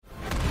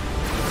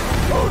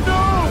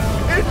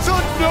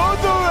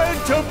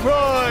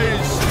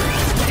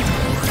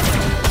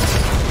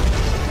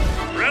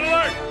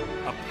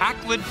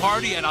Brooklyn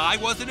party and I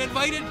wasn't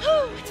invited?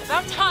 It's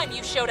about time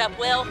you showed up,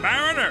 Will.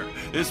 Mariner,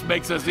 this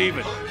makes us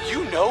even.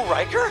 You know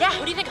Riker? Yeah,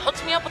 who do you think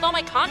hooks me up with all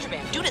my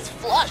contraband? Dude is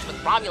flush with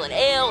Romulan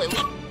ale, elite...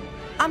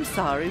 I'm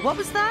sorry, what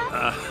was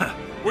that?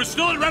 We're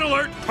still in red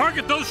alert.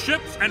 Target those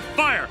ships and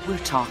fire. We're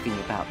talking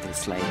about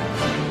this later.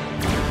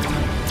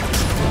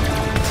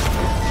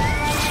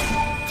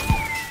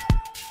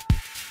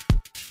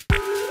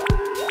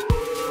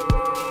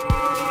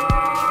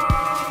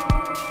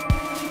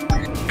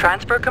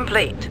 Transfer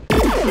complete.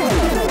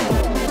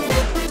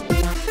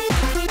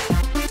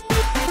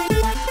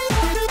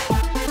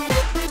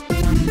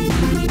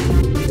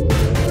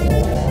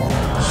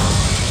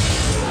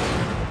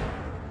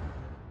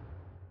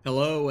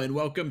 Hello and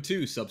welcome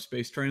to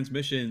Subspace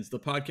Transmissions, the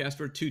podcast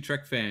where two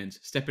Trek fans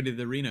step into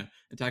the arena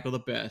and tackle the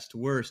best,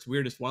 worst,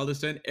 weirdest,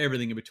 wildest, and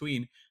everything in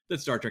between that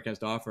Star Trek has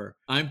to offer.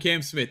 I'm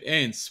Cam Smith,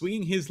 and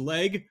swinging his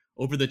leg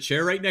over the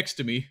chair right next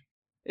to me.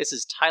 This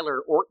is Tyler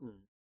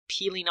Orton,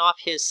 peeling off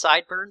his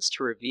sideburns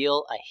to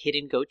reveal a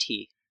hidden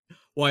goatee.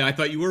 Why, I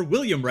thought you were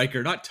William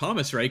Riker, not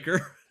Thomas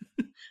Riker.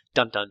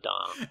 Dun dun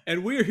dun.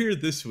 And we're here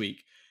this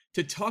week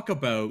to talk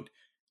about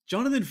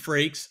Jonathan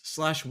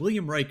Frakes /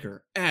 William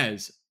Riker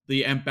as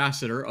the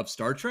ambassador of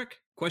Star Trek? ?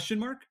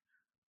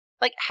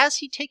 Like, has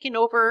he taken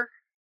over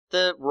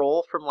the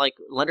role from, like,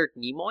 Leonard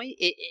Nimoy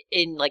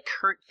in like,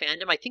 current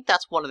fandom? I think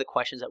that's one of the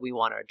questions that we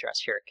want to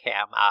address here at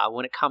Cam.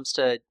 When it comes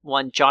to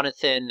one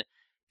Jonathan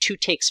Two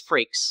Takes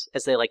Frakes,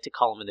 as they like to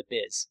call him in the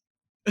biz.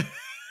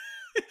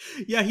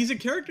 Yeah, he's a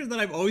character that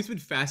I've always been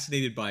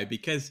fascinated by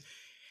because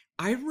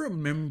I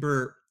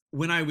remember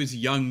when I was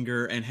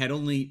younger and had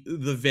only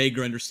the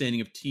vaguer understanding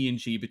of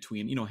TNG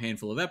between, a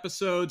handful of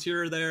episodes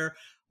here or there,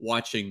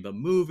 watching the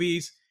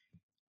movies,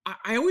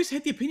 I always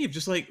had the opinion of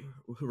just like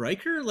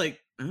Riker, like,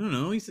 I don't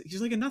know,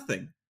 he's like a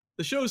nothing.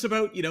 The show's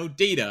about,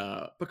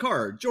 Data,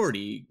 Picard,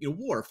 Geordi,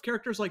 Worf,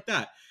 characters like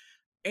that.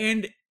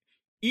 And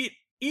it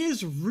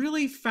is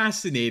really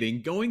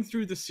fascinating going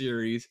through the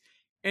series.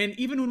 And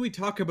even when we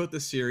talk about the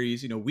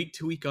series, week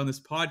to week on this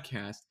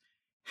podcast,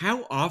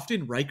 how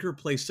often Riker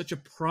plays such a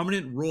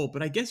prominent role,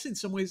 but I guess in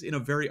some ways in a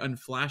very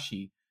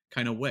unflashy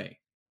kind of way.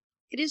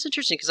 It is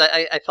interesting because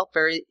I felt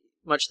very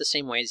much the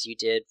same way as you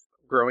did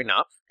growing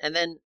up. And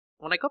then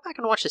when I go back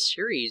and watch the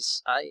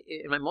series,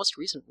 in my most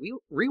recent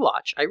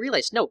rewatch, I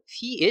realized, no,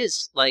 he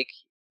is like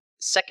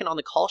second on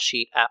the call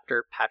sheet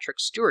after Patrick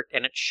Stewart,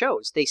 and it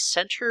shows. They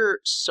center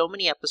so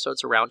many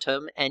episodes around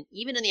him, and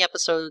even in the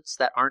episodes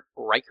that aren't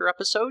Riker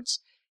episodes,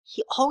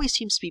 he always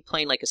seems to be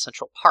playing like a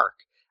central park.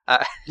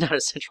 Not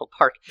a central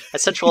park, a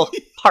central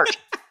part.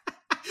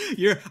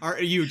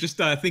 Are you just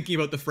thinking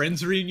about the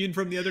Friends reunion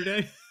from the other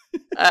day?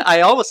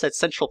 I almost said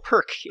central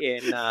perk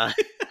in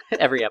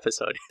every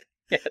episode.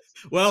 Yes.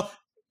 Well,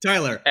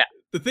 Tyler, yeah.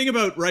 The thing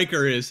about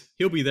Riker is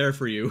he'll be there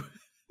for you.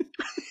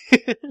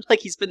 Like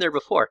he's been there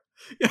before.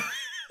 Yeah.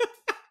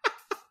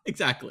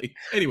 Exactly.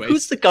 Anyway,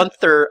 who's the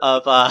Gunther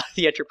of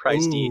the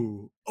Enterprise D?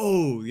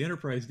 Oh, the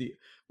Enterprise D.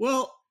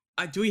 Well,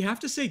 do we have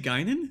to say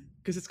Guinan?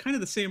 Because it's kind of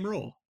the same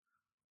role.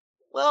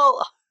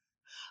 Well,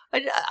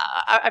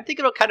 I'm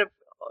thinking about kind of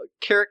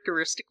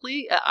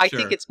characteristically. I Sure.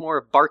 think it's more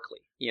of Barclay,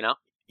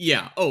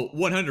 Yeah. Oh,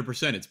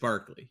 100% it's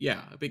Barclay.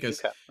 Yeah,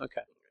 because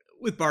Okay.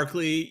 with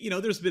Barclay,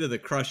 there's a bit of the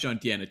crush on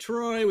Deanna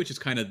Troi, which is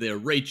kind of the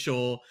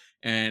Rachel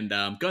and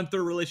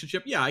Gunther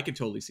relationship. Yeah, I can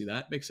totally see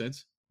that. Makes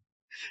sense.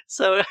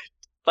 So,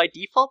 by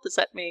default, does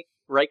that make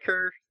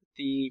Riker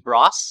the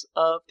Ross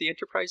of the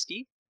Enterprise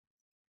D?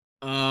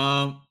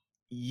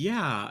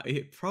 Yeah,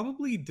 it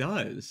probably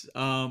does.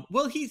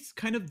 Well, he's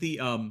kind of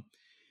the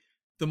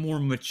more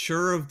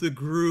mature of the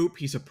group.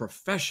 He's a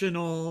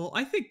professional.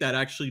 I think that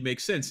actually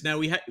makes sense. Now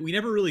we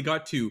never really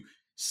got to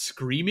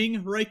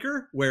screaming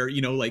Riker, where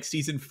like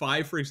season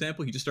 5, for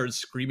example, he just started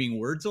screaming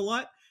words a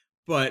lot.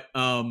 But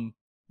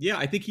yeah,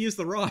 I think he is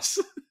the Ross.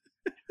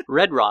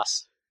 Red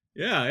Ross.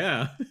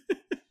 Yeah.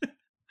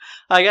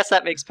 I guess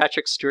that makes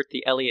Patrick Stewart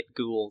the Elliot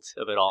Gould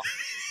of it all.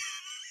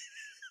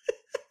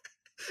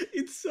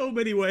 In so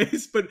many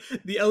ways, but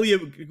the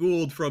Elliot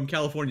Gould from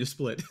California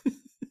Split.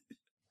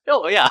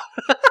 Oh, yeah.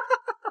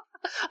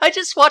 I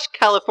just watched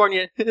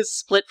California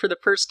Split for the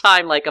first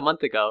time like a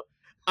month ago.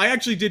 I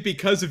actually did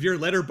because of your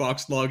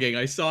Letterboxd logging.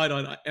 I saw it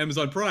on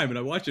Amazon Prime and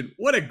I watched it.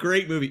 What a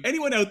great movie.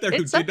 Anyone out there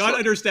who did not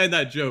understand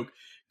that joke,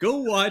 go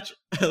watch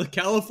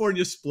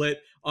California Split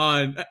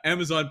on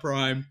Amazon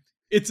Prime.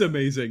 It's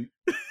amazing.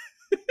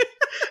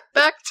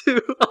 Back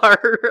to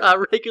our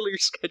regular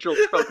scheduled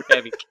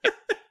programming.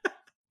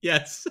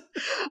 Yes.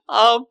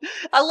 A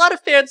lot of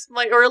fans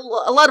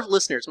a lot of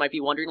listeners might be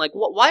wondering, like,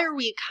 why are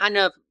we kind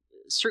of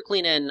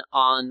circling in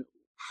on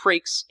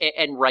Frakes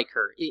and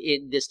Riker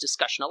in this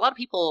discussion? A lot of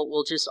people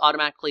will just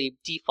automatically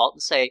default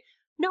and say,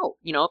 no,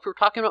 if we're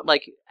talking about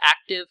like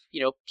active,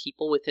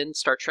 people within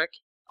Star Trek,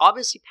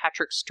 obviously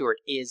Patrick Stewart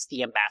is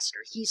the ambassador.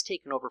 He's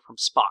taken over from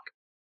Spock.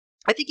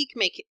 I think you can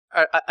make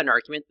an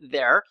argument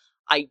there.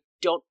 I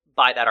don't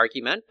buy that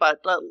argument,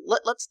 but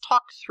let's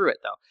talk through it,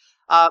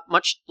 though.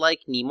 Much like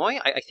Nimoy,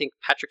 I think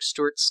Patrick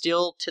Stewart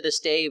still, to this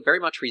day, very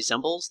much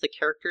resembles the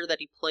character that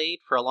he played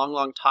for a long,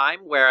 long time,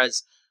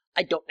 whereas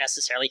I don't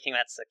necessarily think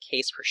that's the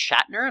case for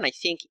Shatner, and I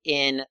think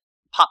in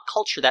pop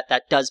culture that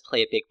does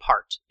play a big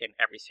part in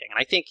everything. And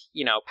I think,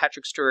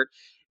 Patrick Stewart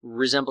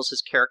resembles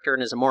his character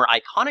and is a more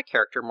iconic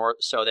character more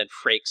so than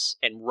Frakes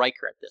and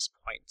Riker at this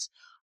point.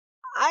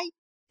 I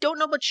don't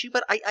know about you,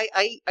 but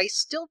I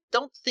still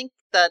don't think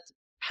that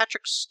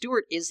Patrick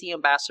Stewart is the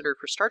ambassador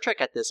for Star Trek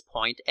at this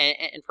point,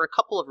 and for a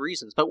couple of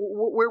reasons. But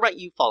where might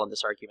you fall in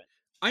this argument?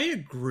 I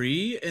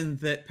agree in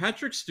that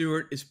Patrick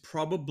Stewart is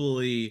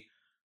probably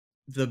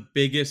the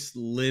biggest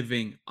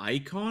living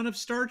icon of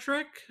Star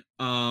Trek.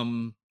 I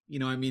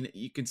mean,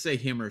 you can say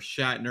him or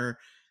Shatner,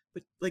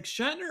 but like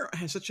Shatner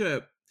has such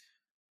a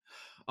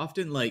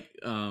often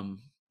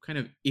kind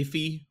of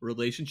iffy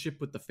relationship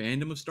with the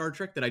fandom of Star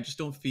Trek that I just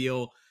don't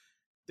feel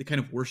they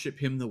kind of worship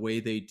him the way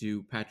they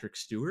do Patrick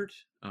Stewart.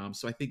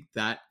 So I think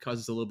that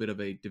causes a little bit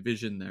of a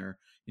division there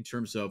in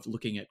terms of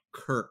looking at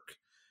Kirk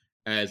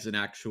as an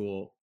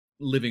actual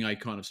living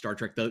icon of Star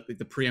Trek,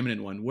 the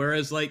preeminent one.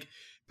 Whereas like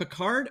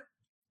Picard,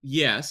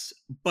 yes,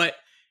 but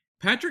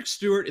Patrick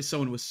Stewart is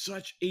someone with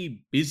such a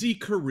busy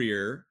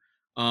career.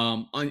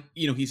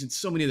 He's in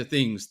so many other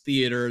things: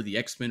 theater, the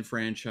X-Men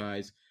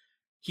franchise.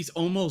 He's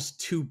almost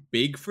too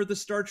big for the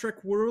Star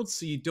Trek world,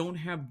 so you don't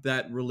have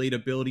that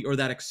relatability or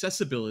that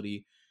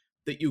accessibility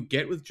that you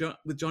get with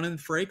Jonathan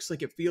Frakes.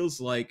 Like, it feels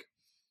like,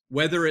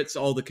 whether it's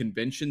all the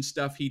convention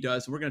stuff he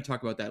does, and we're going to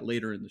talk about that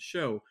later in the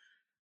show,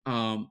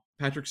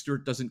 Patrick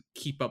Stewart doesn't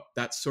keep up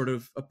that sort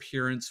of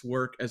appearance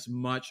work as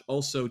much.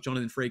 Also,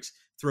 Jonathan Frakes,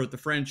 throughout the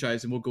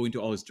franchise, and we'll go into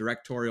all his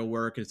directorial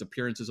work and his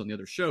appearances on the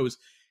other shows,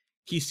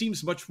 he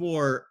seems much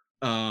more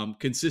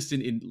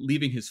consistent in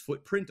leaving his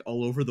footprint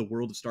all over the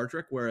world of Star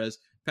Trek, whereas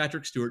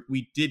Patrick Stewart,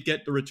 we did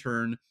get the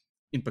return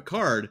in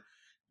Picard,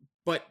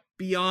 but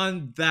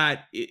beyond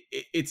that,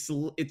 it's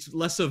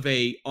less of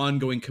a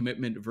ongoing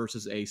commitment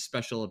versus a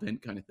special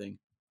event kind of thing.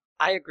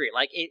 I agree.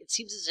 Like, it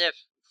seems as if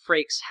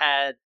Frakes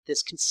had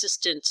this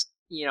consistent,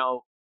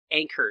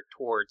 anchor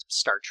towards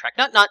Star Trek.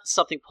 Not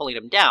something pulling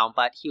him down,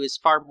 but he was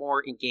far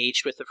more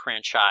engaged with the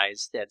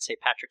franchise than, say,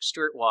 Patrick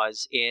Stewart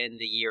was in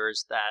the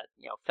years that,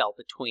 fell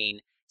between,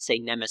 say,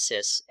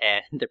 Nemesis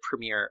and the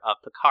premiere of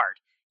Picard.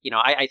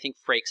 I think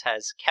Frakes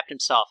has kept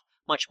himself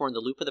much more in the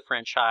loop of the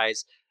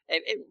franchise,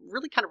 and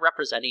really kind of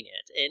representing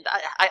it. And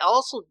I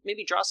also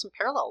maybe draw some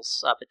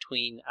parallels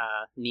between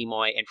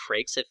Nimoy and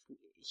Frakes, if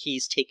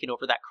he's taken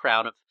over that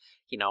crown of,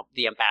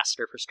 the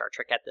ambassador for Star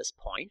Trek at this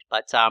point.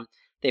 But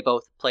they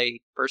both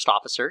play first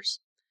officers.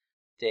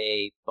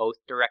 They both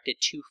directed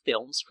 2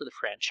 films for the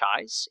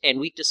franchise, and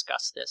we've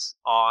discussed this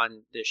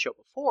on the show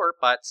before,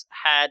 but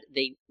had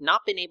they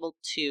not been able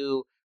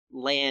to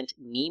land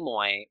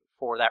Nimoy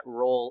for that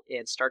role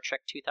in Star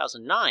Trek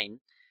 2009,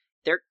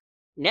 their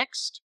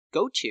next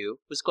go-to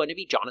was going to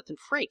be Jonathan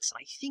Frakes. And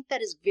I think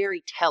that is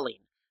very telling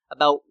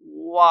about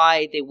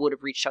why they would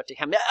have reached out to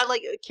him.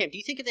 Like, Cam, do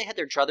you think if they had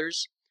their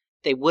druthers,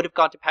 they would have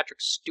gone to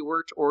Patrick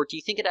Stewart, or do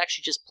you think it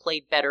actually just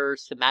played better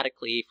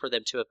thematically for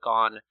them to have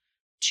gone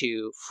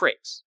to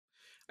Frakes?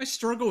 I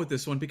struggle with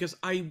this one because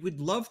I would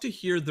love to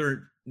hear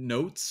their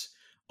notes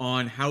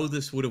on how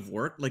this would have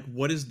worked. Like,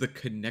 what is the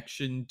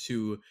connection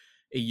to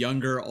a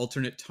younger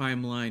alternate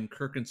timeline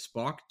Kirk and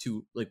Spock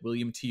to like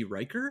William T.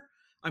 Riker?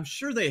 I'm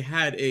sure they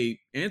had a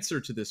answer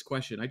to this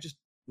question. I just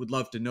would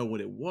love to know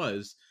what it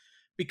was,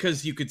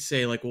 because you could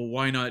say like, well,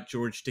 why not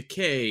George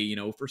Takei,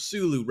 for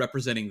Sulu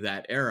representing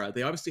that era?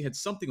 They obviously had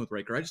something with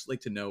Riker. I just like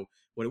to know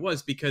what it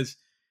was, because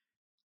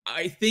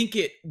I think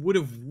it would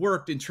have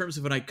worked in terms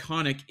of an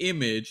iconic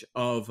image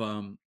of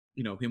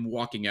him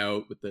walking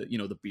out with the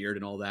the beard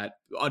and all that.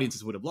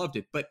 Audiences would have loved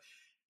it. But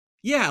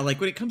yeah, like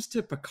when it comes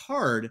to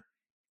Picard,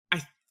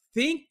 I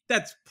think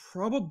that's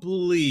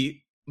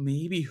probably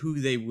maybe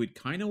who they would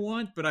kind of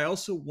want, but I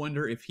also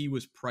wonder if he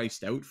was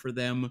priced out for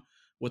them,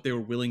 what they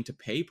were willing to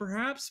pay,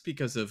 perhaps,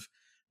 because of,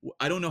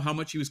 I don't know how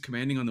much he was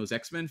commanding on those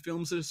X-Men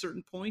films at a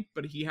certain point,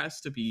 but he has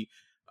to be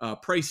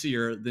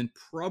pricier than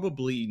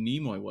probably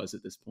Nimoy was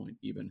at this point,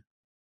 even.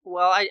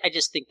 Well, I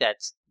just think that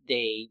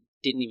they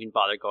didn't even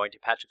bother going to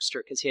Patrick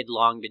Stewart because he had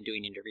long been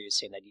doing interviews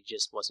saying that he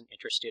just wasn't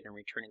interested in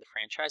returning the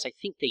franchise. I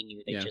think they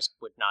knew they just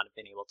would not have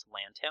been able to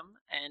land him,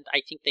 and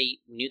I think they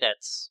knew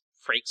that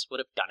Frakes would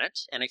have done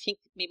it, and I think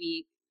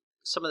maybe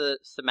some of the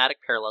thematic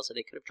parallels that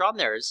they could have drawn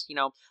there is,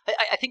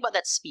 I think about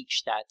that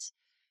speech that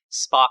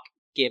Spock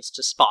gives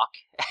to Spock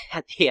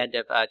at the end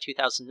of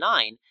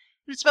 2009, and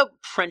it's about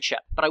friendship,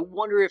 but I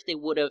wonder if they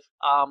would have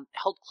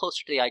held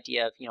closer to the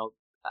idea of,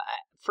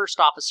 first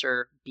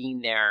officer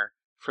being there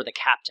for the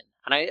captain.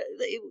 And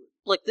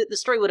the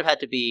story would have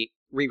had to be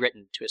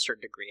rewritten to a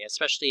certain degree,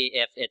 especially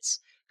if it's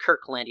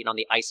Kirk landing on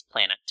the ice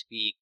planet to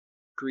be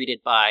greeted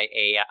by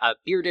a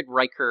bearded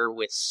Riker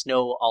with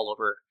snow all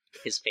over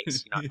his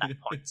face, at that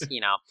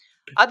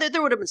point,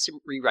 there would have been some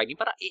rewriting,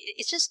 but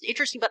it's just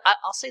interesting. But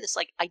I'll say this,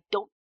 like, I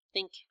don't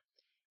think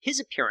his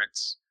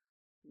appearance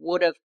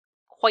would have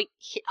quite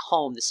hit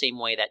home the same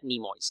way that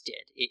Nimoy's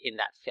did in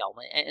that film.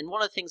 And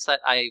one of the things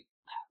that I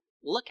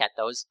look at,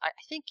 though, is I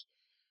think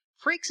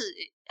Frakes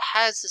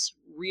has this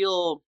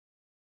real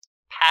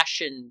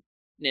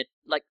passionate,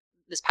 like,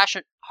 this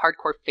passionate,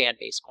 hardcore fan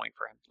base going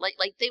for him.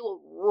 Like they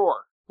will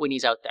roar when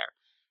he's out there.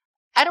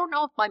 I don't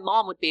know if my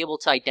mom would be able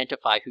to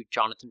identify who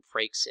Jonathan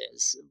Frakes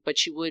is, but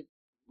she would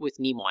with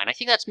Nimoy. And I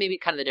think that's maybe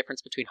kind of the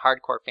difference between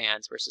hardcore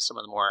fans versus some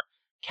of the more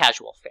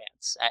casual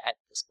fans at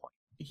this point.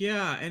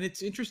 Yeah, and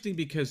it's interesting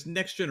because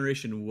Next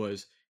Generation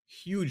was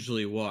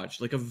hugely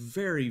watched, like a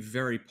very,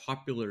 very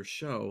popular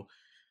show.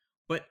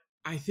 But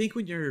I think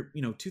when you're,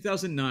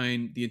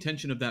 2009, the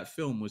intention of that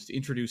film was to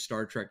introduce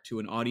Star Trek to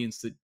an audience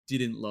that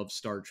didn't love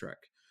Star Trek.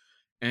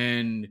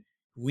 And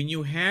when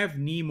you have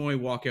Nimoy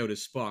walk out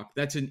as Spock,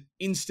 that's an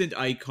instant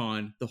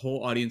icon the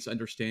whole audience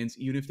understands,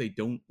 even if they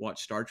don't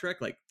watch Star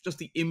Trek. Like, just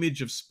the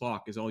image of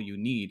Spock is all you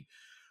need.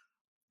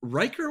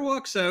 Riker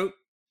walks out.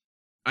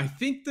 I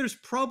think there's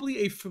probably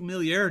a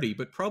familiarity,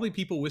 but probably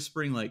people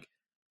whispering like,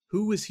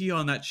 who was he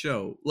on that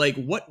show? Like,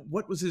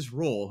 what was his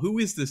role? Who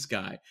is this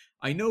guy?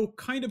 I know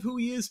kind of who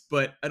he is,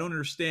 but I don't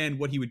understand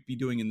what he would be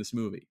doing in this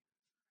movie.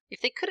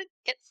 If they couldn't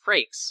get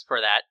Frakes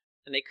for that,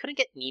 and they couldn't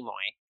get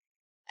Nimoy,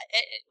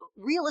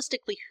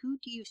 realistically, who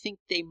do you think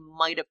they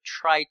might have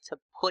tried to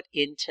put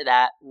into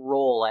that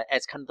role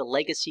as kind of the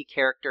legacy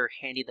character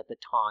handing the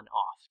baton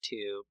off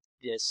to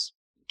this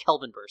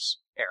Kelvinverse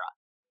era?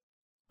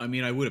 I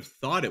mean, I would have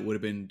thought it would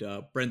have been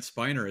Brent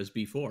Spiner as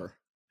B4.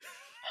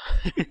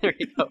 There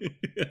you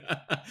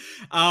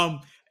go.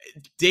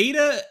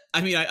 Data,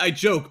 I mean, I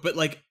joke, but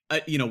like,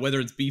 whether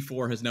it's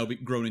B4 has now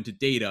grown into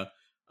Data,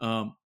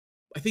 I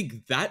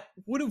think that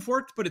would have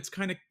worked, but it's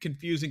kind of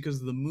confusing because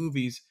of the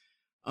movies.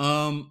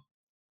 I'm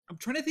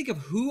trying to think of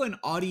who an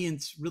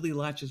audience really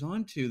latches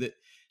onto that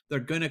they're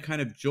going to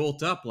kind of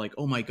jolt up like,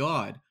 oh my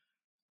God,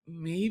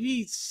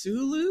 maybe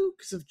Sulu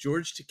because of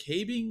George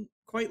Takei being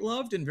quite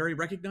loved and very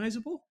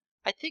recognizable.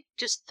 I think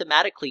just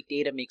thematically,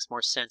 Data makes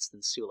more sense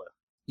than Sulu.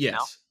 Yes. You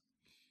know?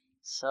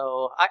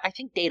 So I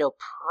think Data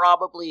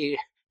probably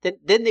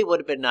then they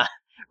would have been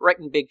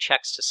writing big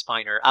checks to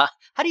Spiner.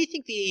 How do you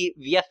think the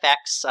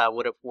VFX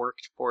would have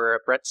worked for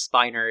Brett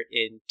Spiner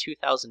in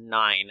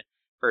 2009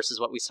 versus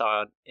what we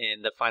saw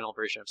in the final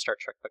version of Star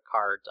Trek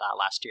Picard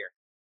last year?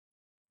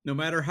 No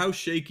matter how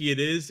shaky it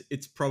is,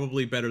 it's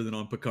probably better than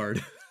on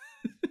Picard.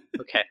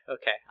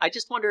 Okay. I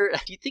just wonder,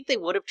 do you think they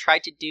would have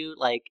tried to do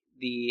like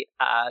the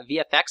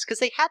VFX? Because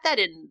they had that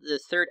in the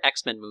third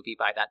X-Men movie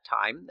by that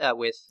time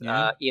with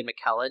Ian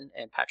McKellen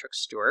and Patrick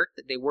Stewart.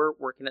 They were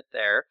working it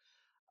there.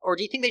 Or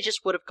do you think they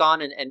just would have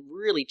gone and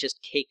really just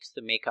caked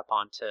the makeup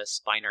onto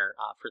Spiner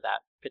for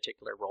that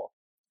particular role?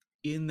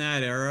 In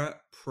that era,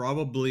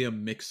 probably a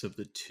mix of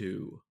the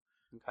two.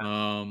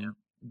 Okay.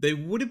 They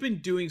would have been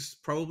doing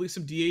probably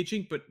some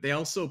de-aging, but they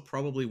also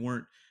probably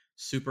weren't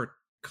super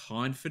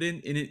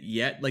confident in it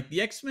yet. Like the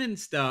X-Men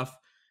stuff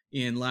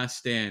in Last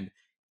Stand,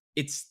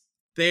 it's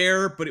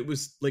there, but it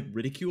was like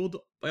ridiculed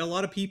by a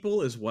lot of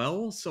people as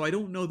well. So I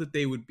don't know that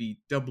they would be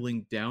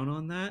doubling down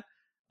on that.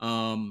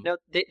 No,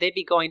 they'd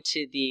be going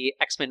to the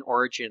X-Men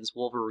Origins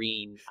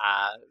Wolverine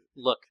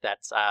look that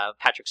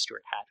Patrick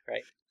Stewart had,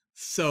 right?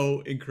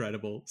 So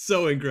incredible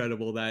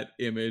that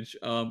image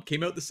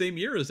came out the same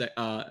year as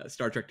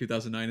Star Trek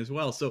 2009 as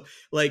well. So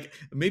like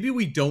maybe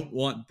we don't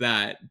want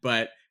that,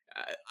 but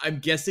I'm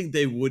guessing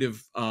they would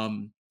have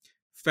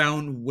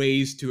found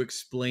ways to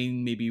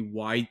explain maybe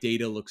why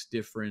Data looks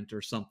different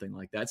or something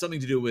like that. Something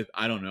to do with,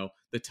 I don't know,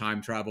 the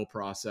time travel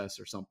process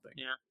or something.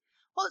 Yeah.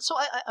 Well, so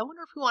I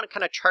wonder if we want to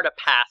kind of chart a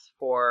path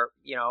for,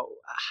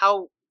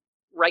 how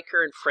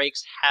Riker and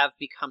Frakes have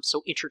become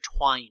so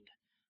intertwined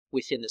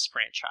within this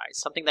franchise.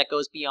 Something that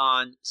goes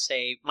beyond,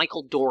 say,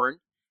 Michael Dorn,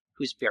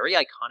 who's very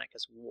iconic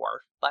as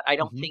Worf, but I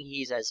don't think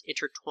he's as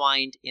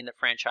intertwined in the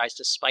franchise,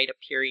 despite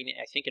appearing,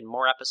 I think, in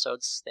more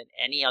episodes than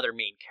any other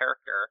main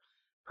character,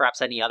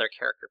 perhaps any other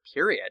character,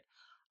 period.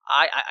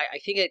 I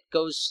think it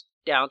goes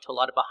down to a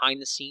lot of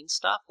behind-the-scenes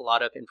stuff, a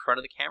lot of in front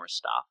of the camera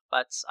stuff.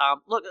 But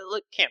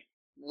look, Cam,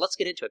 let's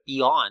get into it.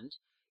 Beyond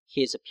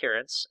his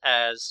appearance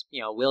as,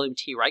 William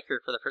T.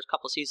 Riker for the first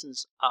couple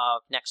seasons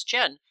of Next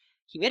Gen,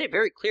 he made it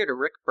very clear to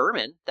Rick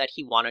Berman that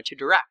he wanted to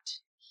direct.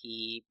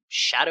 He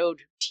shadowed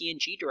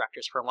TNG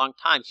directors for a long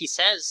time. He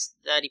says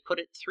that he put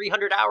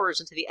 300 hours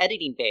into the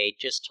editing bay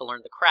just to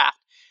learn the craft.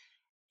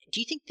 Do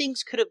you think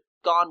things could have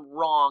gone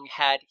wrong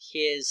had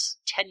his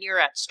tenure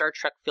at Star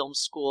Trek Film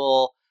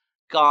School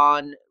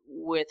gone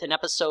with an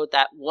episode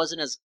that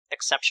wasn't as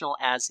exceptional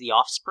as The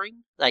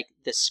Offspring, like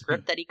the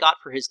script that he got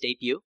for his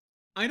debut?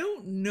 I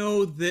don't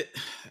know that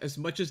as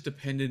much as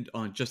dependent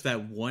on just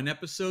that one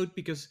episode,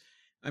 because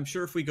I'm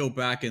sure if we go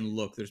back and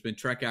look, there's been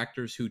Trek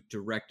actors who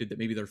directed that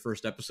maybe their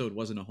first episode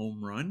wasn't a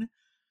home run.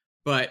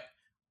 But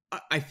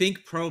I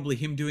think probably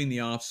him doing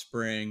The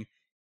Offspring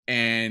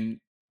and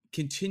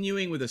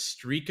continuing with a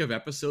streak of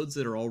episodes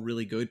that are all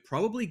really good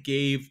probably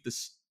gave the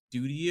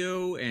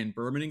studio and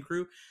Berman and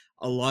crew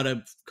a lot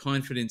of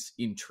confidence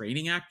in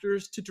training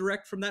actors to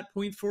direct from that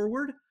point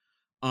forward.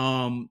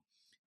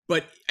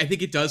 But I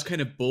think it does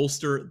kind of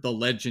bolster the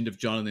legend of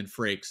Jonathan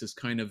Frakes as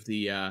kind of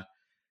the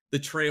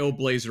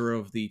trailblazer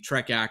of the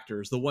Trek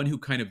actors, the one who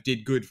kind of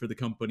did good for the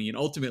company and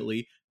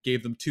ultimately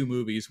gave them 2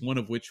 movies, one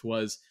of which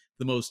was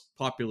the most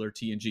popular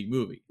TNG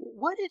movie.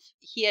 What if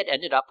he had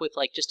ended up with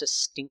like just a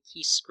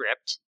stinky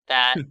script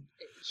that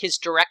his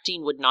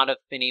directing would not have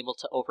been able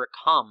to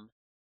overcome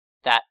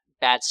that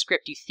bad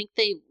script? Do you think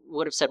they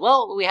would have said,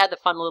 well, we had the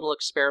fun little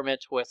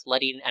experiment with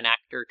letting an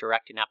actor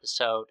direct an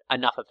episode,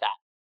 enough of that?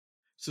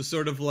 So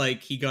sort of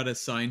like he got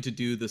assigned to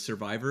do the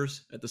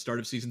Survivors at the start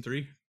of season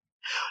 3.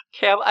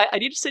 Cam, I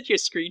need to send you a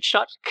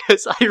screenshot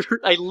because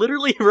I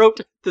literally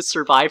wrote the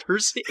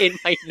Survivors in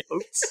my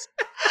notes.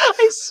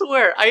 I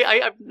swear,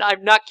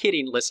 I'm not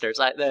kidding, listeners.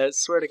 I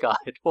swear to God.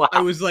 Wow.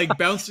 I was like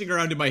bouncing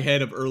around in my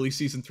head of early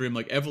season 3. I'm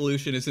like,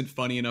 evolution isn't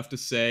funny enough to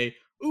say,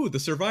 ooh, the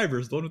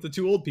Survivors, the one with the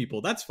 2 old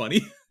people. That's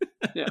funny.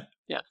 Yeah.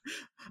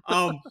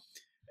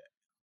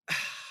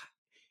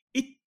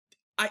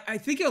 I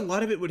think a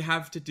lot of it would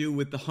have to do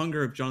with the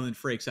hunger of Jonathan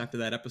Frakes after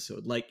that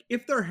episode. Like,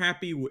 if they're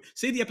happy with,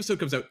 say the episode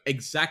comes out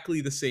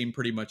exactly the same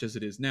pretty much as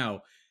it is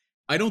now,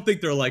 I don't think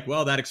they're like,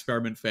 well, that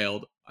experiment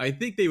failed. I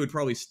think they would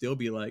probably still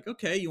be like,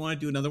 okay, you want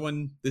to do another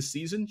one this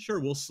season? Sure,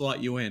 we'll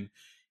slot you in.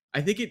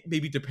 I think it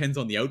maybe depends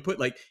on the output.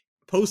 Like,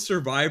 post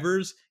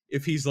Survivors,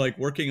 if he's like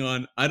working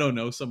on, I don't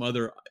know, some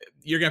other,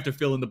 you're gonna have to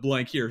fill in the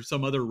blank here,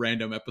 some other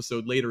random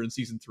episode later in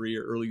season 3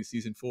 or early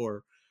season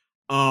 4.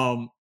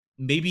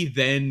 Maybe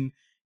then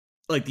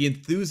like the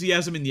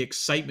enthusiasm and the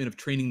excitement of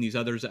training these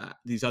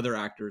other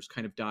actors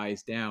kind of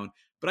dies down.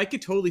 But I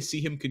could totally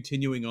see him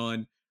continuing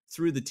on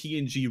through the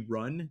TNG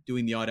run,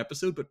 doing the odd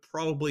episode, but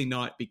probably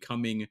not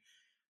becoming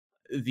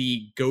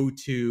the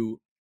go-to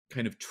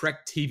kind of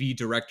Trek TV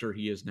director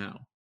he is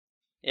now.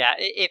 Yeah,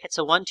 if it's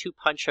a 1-2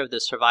 punch of the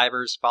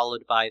Survivors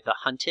followed by the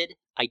Hunted,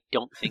 I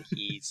don't think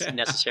he's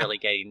necessarily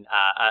getting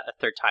a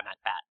third time at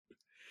bat.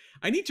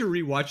 I need to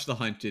rewatch The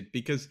Hunted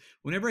because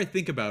whenever I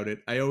think about it,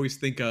 I always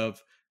think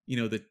of,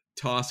 the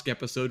Tosk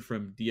episode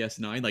from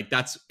DS9. Like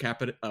that's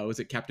was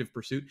it Captive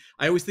Pursuit?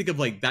 I always think of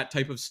like that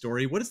type of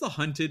story. What is The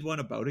Hunted one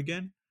about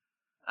again?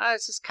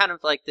 It's just kind of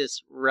like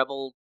this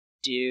rebel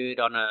dude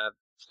on a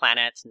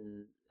planet,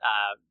 and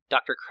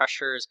Dr.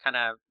 Crusher is kind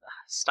of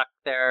stuck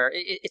there.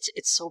 It's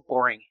so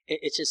boring.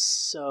 It's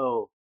just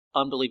so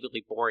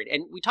unbelievably boring.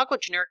 And we talk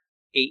about generic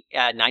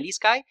 90s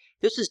guy.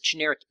 This is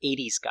generic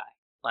 80s guy,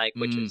 like,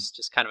 which is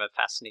just kind of a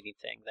fascinating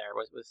thing there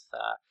with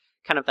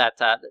kind of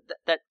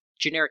that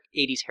generic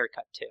 80s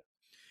haircut too.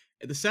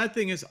 The sad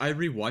thing is I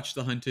rewatched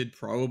The Hunted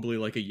probably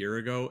like a year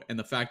ago, and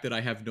the fact that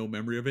I have no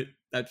memory of it,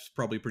 that's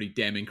probably pretty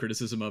damning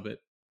criticism of it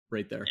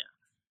right there.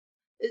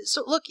 Yeah.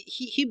 So look,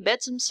 he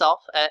embeds himself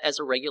as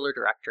a regular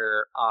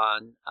director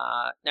on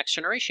Next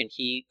Generation.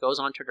 He goes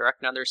on to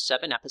direct another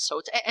 7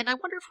 episodes, and I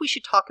wonder if we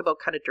should talk about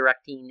kind of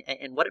directing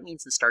and what it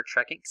means in Star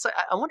Trek. Because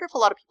I wonder if a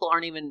lot of people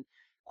aren't even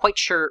quite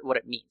sure what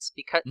it means,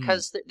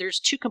 because there's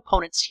 2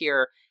 components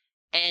here.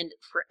 And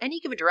for any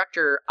given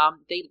director,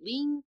 they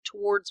lean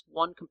towards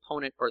one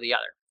component or the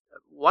other.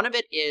 One of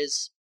it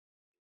is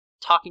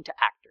talking to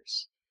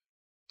actors,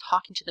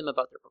 talking to them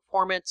about their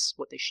performance,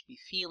 what they should be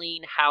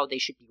feeling, how they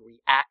should be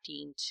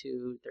reacting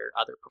to their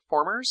other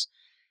performers.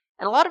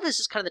 And a lot of this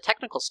is kind of the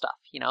technical stuff,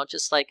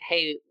 just like,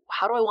 hey,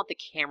 how do I want the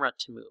camera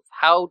to move?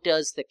 How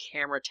does the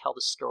camera tell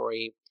the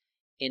story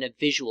in a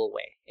visual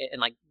way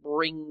and like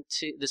bring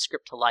to the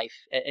script to life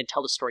and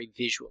tell the story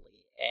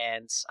visually?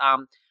 And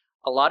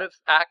a lot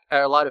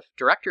of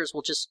directors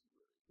will just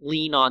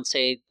lean on,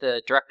 say,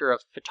 the director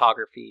of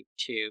photography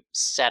to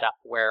set up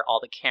where all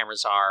the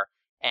cameras are,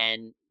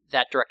 and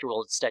that director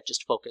will instead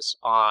just focus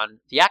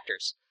on the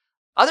actors.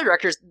 Other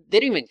directors, they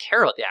don't even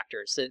care about the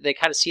actors. They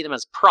kind of see them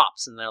as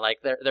props, and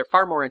they're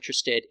far more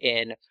interested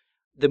in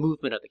the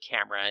movement of the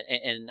camera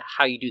and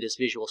how you do this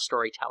visual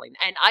storytelling.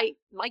 And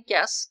my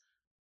guess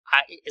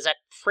is that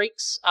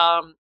Frakes,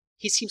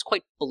 he seems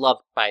quite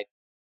beloved by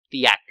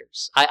the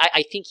actors.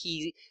 I think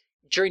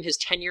during his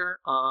tenure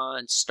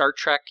on Star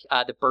Trek,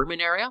 the Berman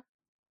era,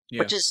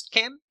 which is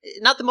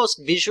not the most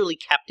visually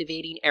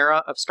captivating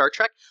era of Star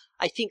Trek,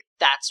 I think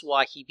that's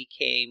why he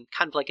became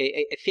kind of like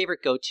a favorite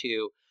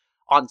go-to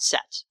on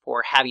set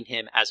for having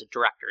him as a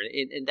director.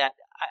 And that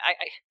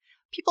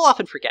people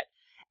often forget,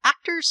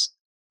 actors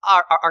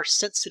are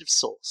sensitive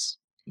souls.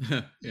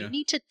 Yeah. You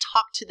need to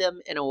talk to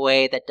them in a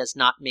way that does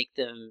not make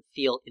them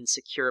feel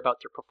insecure about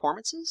their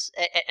performances.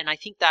 And I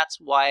think that's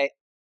why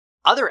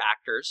other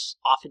actors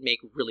often make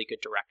really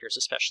good directors,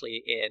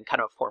 especially in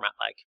kind of a format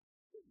like,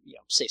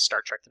 say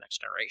Star Trek: The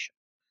Next Generation.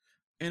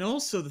 And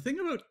also the thing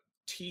about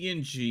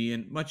TNG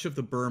and much of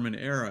the Berman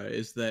era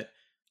is that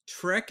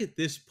Trek at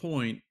this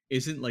point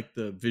isn't like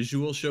the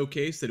visual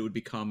showcase that it would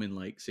become in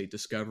like, say,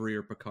 Discovery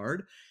or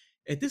Picard.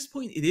 At this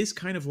point, it is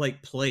kind of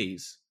like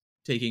plays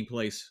taking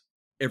place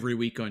every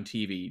week on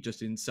TV,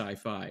 just in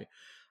sci-fi.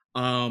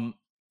 And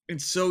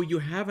so you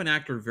have an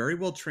actor very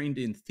well trained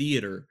in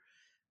theater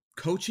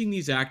coaching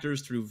these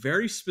actors through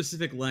very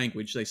specific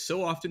language. They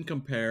so often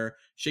compare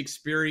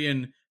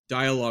Shakespearean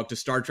dialogue to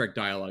Star Trek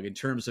dialogue in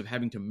terms of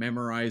having to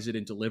memorize it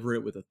and deliver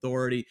it with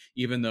authority,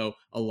 even though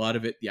a lot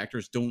of it the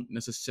actors don't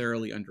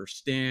necessarily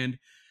understand.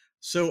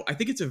 So I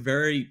think it's a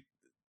very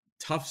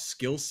tough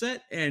skill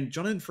set, and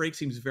Jonathan Frakes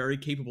seems very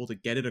capable to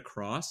get it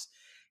across.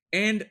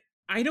 And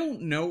I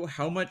don't know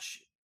how much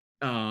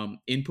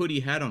input he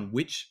had on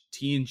which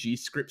TNG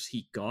scripts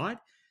he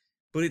got,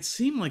 but it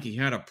seemed like he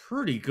had a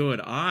pretty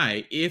good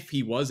eye if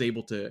he was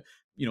able to,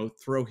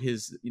 throw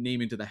his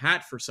name into the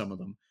hat for some of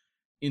them,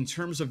 in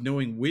terms of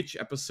knowing which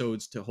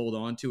episodes to hold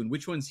on to and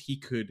which ones he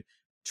could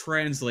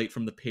translate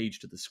from the page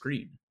to the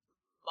screen.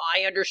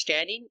 My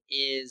understanding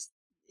is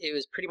it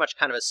was pretty much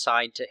kind of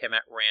assigned to him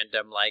at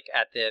random. Like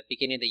at the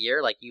beginning of the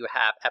year, like you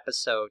have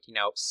episode,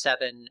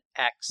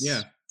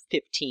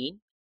 7x15,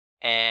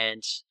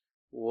 and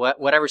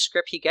whatever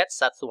script he gets,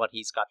 that's the one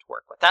he's got to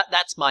work with.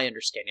 That's my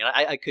understanding.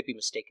 I could be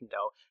mistaken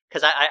though,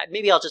 because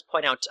maybe I'll just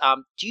point out.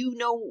 Do you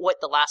know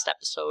what the last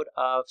episode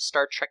of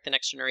Star Trek: The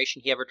Next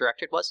Generation he ever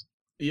directed was?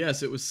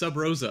 Yes, it was Sub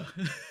Rosa.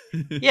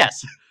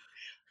 Yes,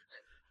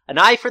 an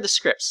eye for the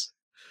scripts.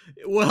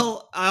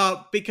 Well,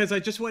 because I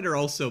just wonder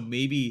also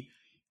maybe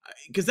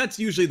because that's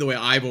usually the way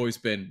I've always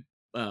been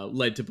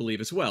led to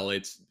believe as well.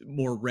 It's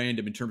more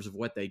random in terms of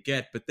what they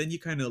get, but then you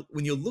kind of,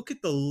 when you look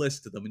at the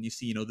list of them and you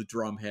see, the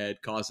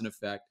Drumhead, Cause and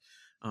Effect,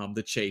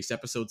 the Chase,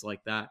 episodes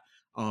like that,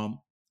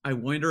 I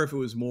wonder if it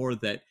was more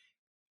that,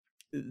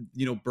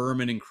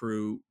 Berman and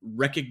crew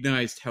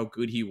recognized how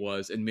good he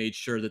was and made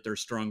sure that their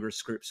stronger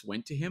scripts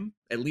went to him,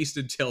 at least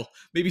until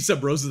maybe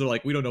Sub Rosa, they're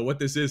like, we don't know what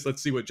this is.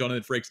 Let's see what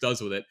Jonathan Frakes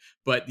does with it.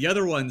 But the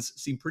other ones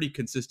seem pretty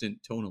consistent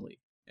tonally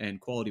and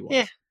quality-wise.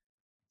 Yeah.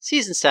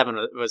 Season 7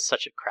 was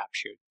such a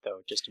crapshoot,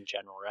 though, just in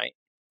general, right?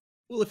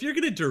 Well, if you're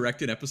going to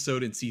direct an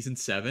episode in season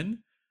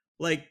 7,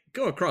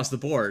 go across the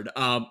board.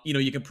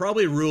 You can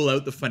probably rule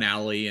out the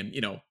finale and,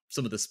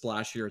 some of the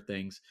splashier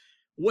things.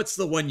 What's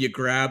the one you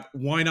grab?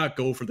 Why not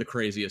go for the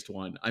craziest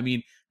one? I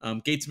mean,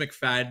 Gates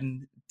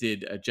McFadden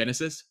did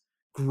Genesis.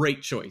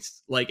 Great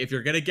choice. If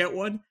you're going to get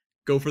one,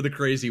 go for the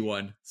crazy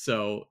one.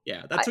 So,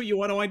 yeah, that's what you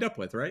want to wind up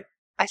with, right?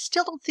 I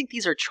still don't think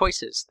these are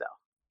choices, though.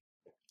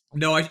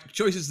 No,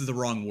 choices is the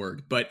wrong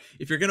word. But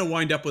if you're going to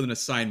wind up with an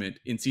assignment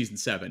in season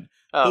 7,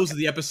 those are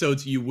the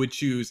episodes you would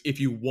choose if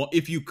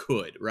you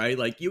could, right?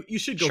 You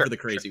should go for the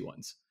crazy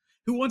ones.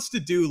 Who wants to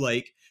do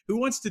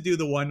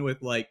the one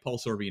with Paul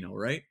Sorvino,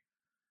 right?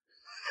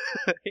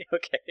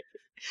 Okay.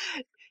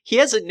 He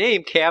has a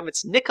name, Cam.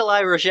 It's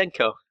Nikolai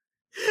Rozhenko.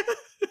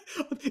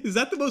 Is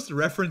that the most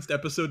referenced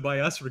episode by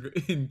us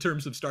in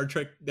terms of Star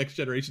Trek Next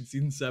Generation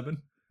Season 7?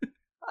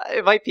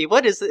 It might be.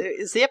 What is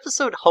the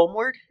episode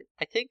Homeward?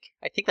 I think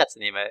that's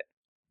the name of it.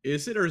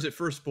 Is it, or is it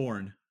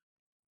Firstborn?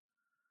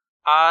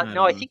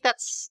 No, I think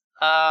that's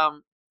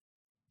the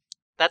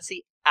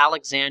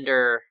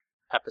Alexander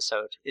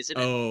episode, isn't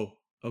it? Oh,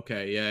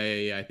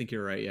 okay. Yeah. I think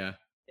you're right. Yeah.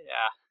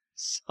 Yeah.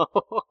 So,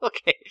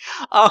 okay.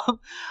 I'm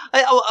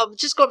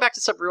just going back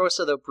to Sub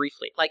Rosa, though,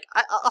 briefly.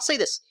 I'll say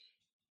this.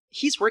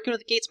 He's working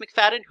with Gates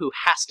McFadden, who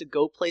has to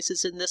go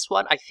places in this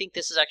one. I think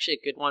this is actually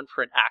a good one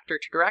for an actor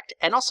to direct.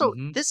 And also,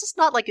 This is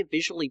not a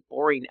visually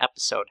boring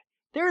episode.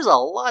 There's a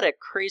lot of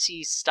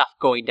crazy stuff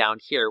going down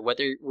here,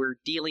 whether we're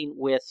dealing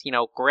with,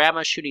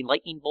 Grandma shooting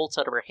lightning bolts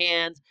out of her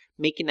hand,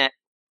 making that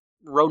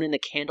Ronan the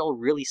Candle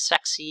really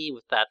sexy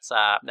with that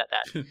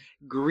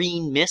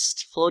green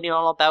mist floating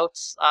all about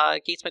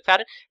Gates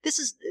McFadden. This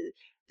is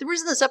the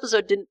reason this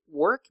episode didn't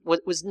work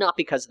was not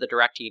because of the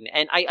directing,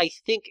 and I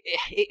think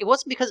it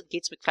wasn't because of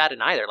Gates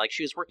McFadden either.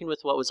 She was working with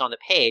what was on the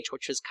page,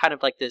 which was kind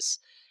of this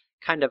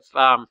kind of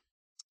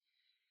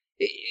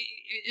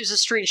it was a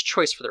strange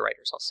choice for the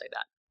writers. I'll say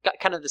that. Got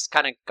kind of this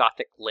kind of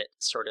gothic lit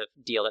sort of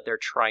deal that they're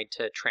trying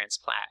to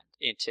transplant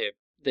into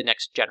the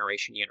Next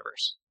Generation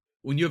universe.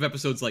 When you have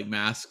episodes like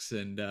Masks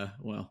and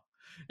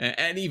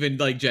and even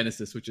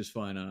Genesis, which is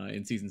fun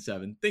in season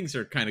 7, things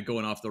are kind of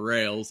going off the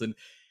rails, and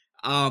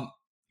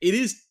it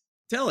is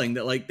telling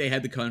that they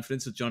had the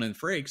confidence with Jonathan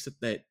Frakes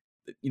that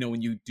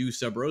when you do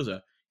Sub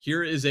Rosa,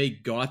 here is a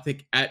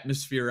gothic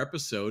atmosphere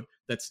episode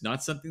that's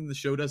not something the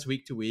show does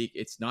week to week.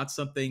 It's not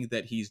something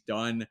that he's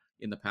done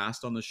in the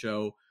past on the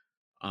show.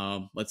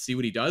 Let's see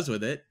what he does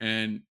with it,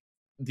 and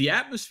the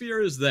atmosphere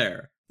is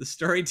there. The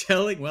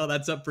storytelling, well,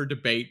 that's up for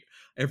debate.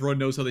 Everyone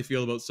knows how they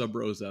feel about Sub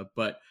Rosa,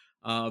 but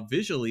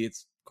visually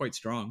it's quite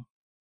strong.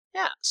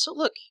 Yeah, so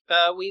look,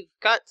 we've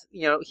got,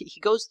 he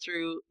goes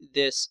through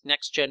this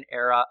next-gen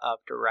era of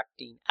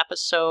directing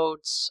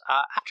episodes.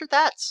 After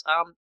that,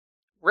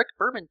 Rick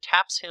Berman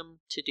taps him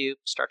to do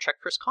Star Trek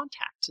First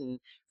Contact, and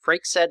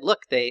Frakes said,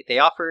 look, they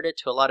offered it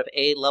to a lot of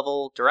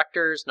A-level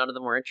directors. None of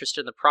them were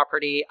interested in the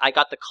property. I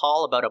got the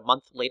call about a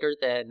month later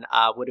than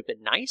would have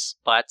been nice,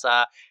 but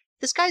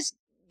this guy's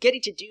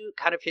getting to do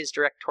kind of his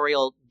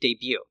directorial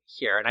debut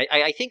here. And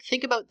I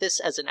think about this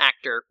as an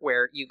actor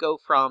where you go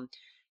from,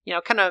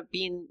 kind of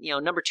being,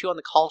 number 2 on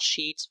the call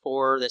sheets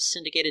for the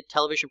syndicated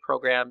television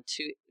program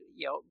to,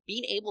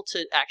 being able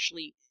to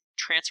actually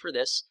transfer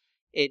this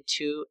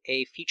into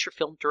a feature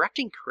film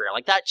directing career.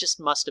 That just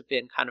must have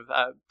been kind of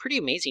pretty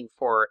amazing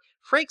for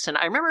Frakes. And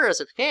I remember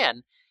as a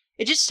fan,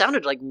 it just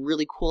sounded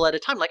really cool at a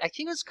time. I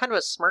think it was kind of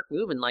a smart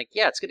move, and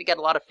it's going to get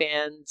a lot of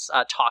fans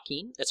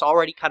talking. It's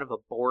already kind of a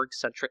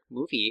Borg-centric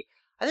movie.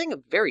 I think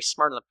very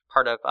smart on the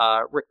part of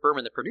Rick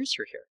Berman, the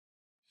producer here.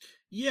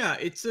 Yeah,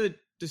 it's a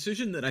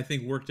decision that I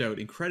think worked out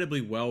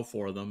incredibly well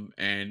for them,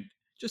 and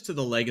just to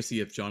the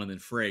legacy of Jonathan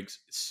Frakes,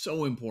 it's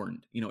so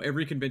important.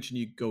 Every convention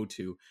you go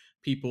to,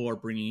 people are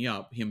bringing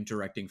up him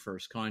directing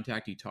First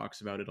Contact. He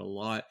talks about it a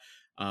lot.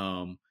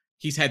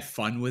 He's had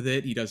fun with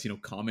it. He does,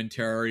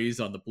 commentaries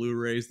on the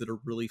Blu-rays that are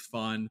really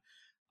fun.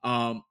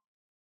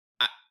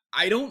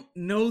 I don't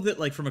know that,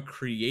 like, from a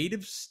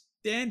creative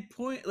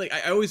standpoint, like,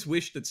 I always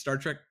wish that Star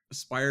Trek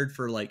aspired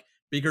for, like,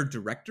 bigger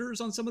directors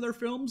on some of their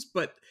films,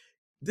 but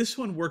this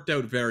one worked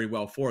out very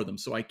well for them,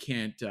 so I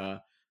can't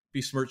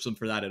besmirch them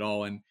for that at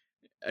all. And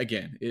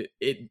again,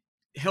 it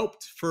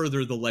helped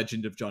further the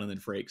legend of Jonathan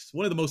Frakes,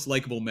 one of the most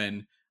likable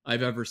men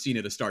I've ever seen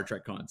at a Star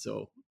Trek con.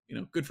 So,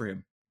 good for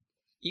him.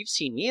 You've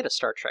seen me at a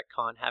Star Trek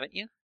con, haven't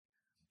you?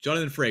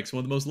 Jonathan Frakes, one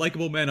of the most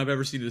likable men I've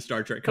ever seen at a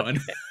Star Trek con.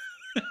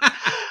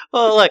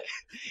 Well, look,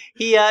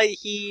 he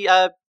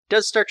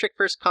does Star Trek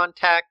First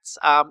Contacts,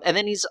 and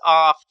then he's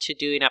off to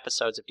doing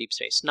episodes of Deep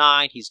Space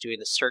Nine. He's doing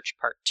The Search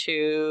Part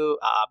 2,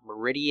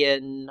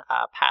 Meridian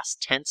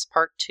Past Tense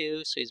Part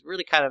 2, so he's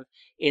really kind of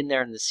in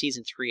there in the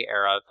Season 3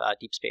 era of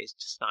Deep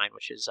Space Nine,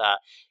 which is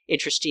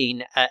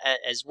interesting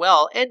as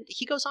well. And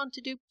he goes on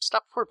to do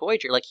stuff for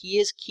Voyager. Like, he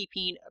is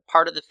keeping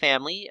part of the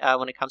family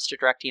when it comes to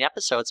directing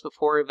episodes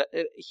before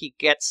he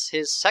gets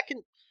his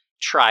second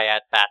try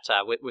at that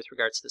with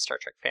regards to the Star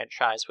Trek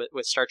franchise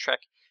with Star Trek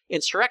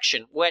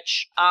Insurrection,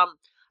 which I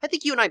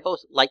think you and I both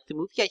like the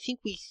movie. I think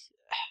we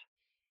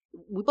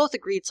both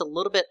agree it's a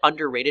little bit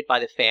underrated by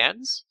the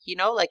fans.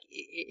 Like,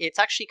 it's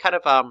actually kind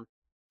of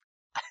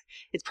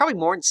it's probably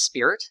more in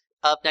spirit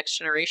of Next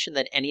Generation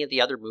than any of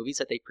the other movies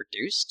that they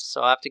produced.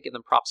 So I have to give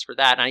them props for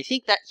that. And I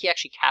think that he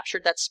actually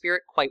captured that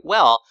spirit quite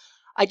well.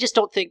 I just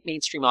don't think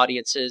mainstream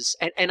audiences,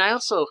 and I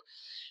also,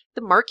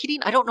 the marketing,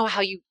 I don't know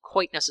how you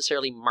quite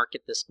necessarily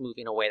market this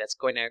movie in a way that's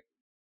going to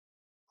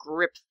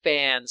grip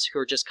fans who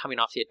are just coming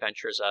off the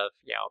adventures of,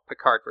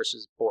 Picard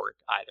versus Borg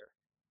either.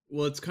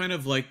 Well, it's kind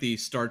of like the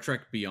Star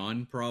Trek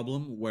Beyond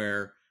problem,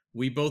 where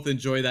we both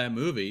enjoy that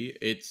movie.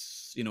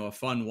 It's, a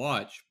fun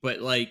watch,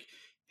 but, like,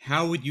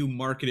 how would you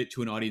market it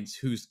to an audience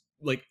who's,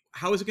 like,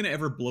 how is it going to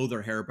ever blow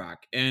their hair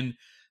back? And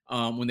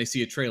when they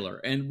see a trailer,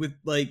 and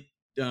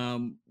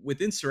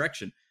with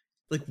Insurrection,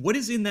 like, what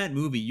is in that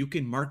movie you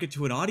can market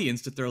to an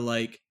audience that they're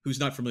like, who's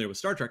not familiar with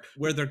Star Trek,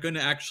 where they're going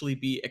to actually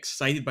be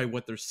excited by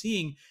what they're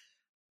seeing?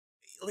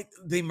 Like,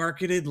 they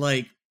marketed,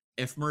 like,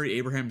 F. Murray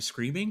Abraham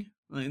screaming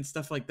and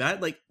stuff like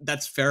that. Like,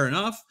 that's fair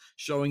enough,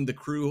 showing the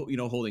crew,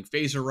 holding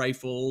phaser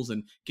rifles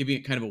and giving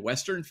it kind of a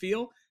Western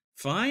feel.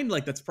 Fine,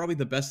 like, that's probably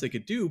the best they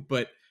could do.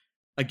 But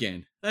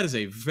again, that is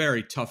a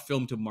very tough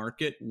film to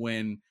market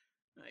when,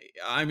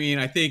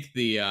 I think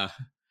the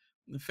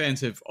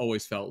fans have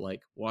always felt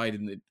like, why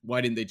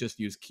didn't they just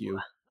use Q?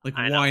 Like,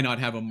 why not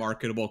have a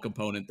marketable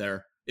component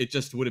there? It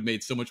just would have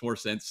made so much more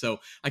sense. So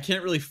I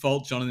can't really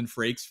fault Jonathan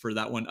Frakes for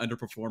that one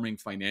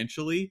underperforming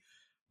financially.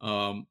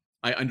 I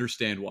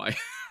understand why.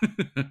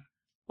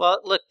 Well,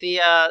 look, the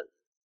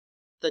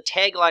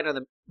tagline on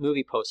the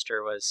movie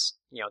poster was,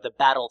 the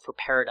battle for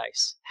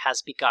paradise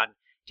has begun.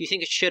 Do you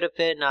think it should have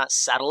been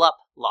saddle up,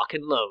 lock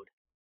and load?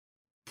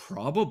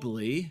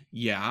 Probably,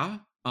 yeah.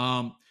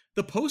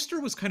 The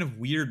poster was kind of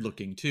weird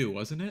looking too,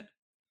 wasn't it?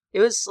 It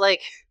was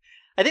like,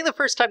 I think the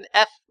first time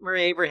F.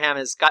 Murray Abraham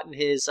has gotten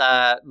his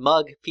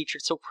mug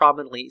featured so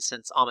prominently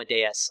since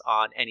Amadeus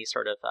on any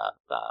sort of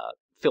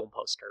film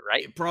poster,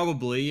 right?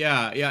 Probably,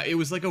 yeah. Yeah, it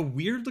was like a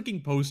weird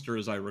looking poster,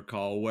 as I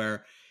recall,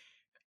 where,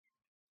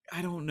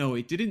 I don't know,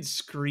 it didn't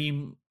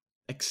scream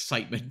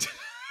excitement.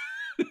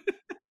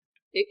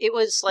 It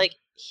was like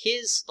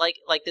his, like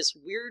this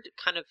weird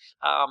kind of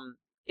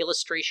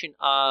illustration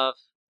of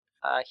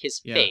his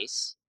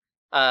face,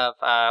 of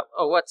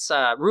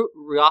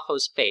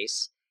Ruafo's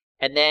face,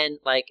 and then,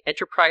 like,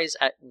 Enterprise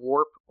at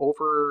warp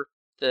over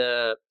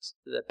the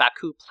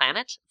Baku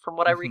planet, from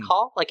what I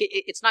recall. Like,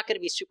 it's not going to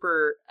be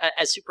super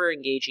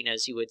engaging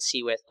as you would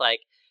see with, like,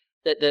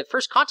 the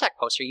First Contact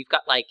poster. You've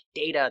got, like,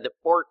 Data, the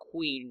Borg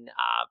Queen,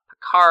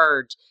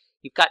 Picard.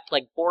 You've got,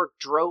 like, Borg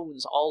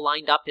drones all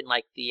lined up in,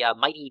 like, the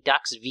Mighty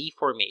Ducks V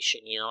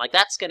formation. Like,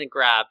 that's going to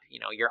grab,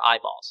 your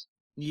eyeballs.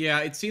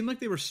 Yeah, it seemed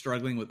like they were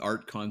struggling with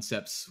art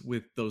concepts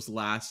with those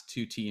last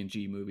two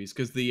TNG movies,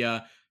 because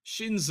the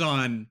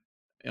Shinzon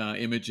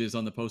images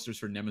on the posters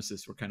for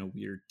Nemesis were kind of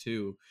weird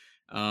too.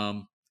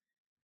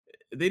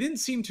 They didn't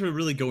seem to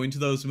really go into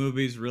those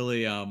movies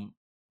really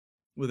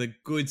with a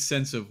good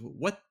sense of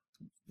what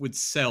would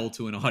sell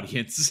to an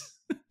audience.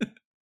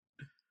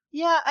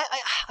 Yeah,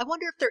 I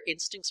wonder if their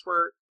instincts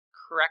were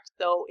correct,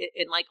 though.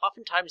 And like,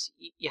 oftentimes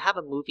you have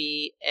a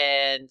movie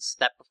and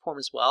that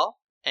performs well,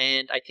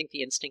 and I think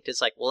the instinct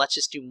is like, well, let's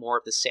just do more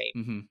of the same.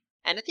 Mm-hmm.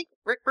 And I think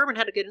Rick Berman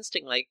had a good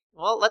instinct, like,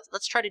 well,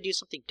 let's try to do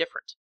something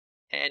different.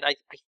 And I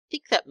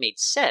think that made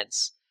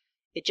sense.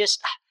 It just,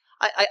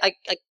 I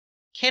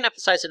can't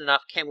emphasize it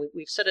enough, Cam.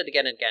 We've said it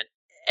again and again.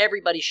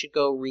 Everybody should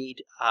go read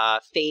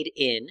Fade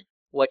In,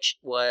 which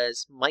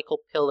was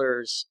Michael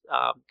Pillar's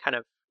kind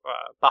of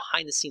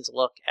behind-the-scenes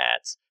look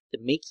at the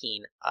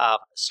making of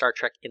Star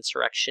Trek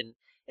Insurrection.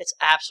 It's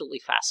absolutely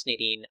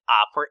fascinating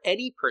for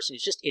any person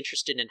who's just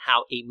interested in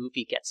how a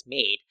movie gets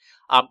made.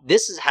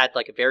 This has had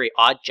like a very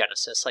odd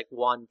genesis, like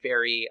one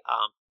very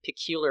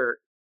peculiar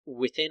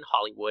within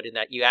Hollywood, in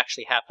that you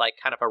actually have like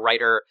kind of a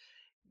writer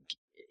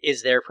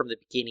is there from the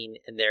beginning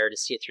and there to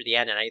see it through the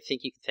end. And I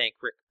think you can thank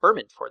Rick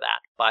Berman for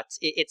that. But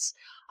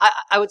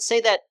I would say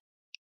that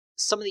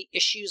some of the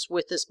issues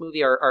with this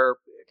movie are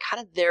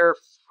kind of there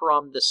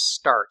from the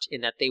start, in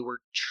that they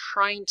were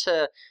trying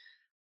to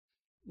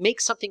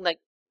make something like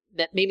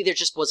that maybe there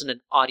just wasn't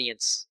an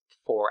audience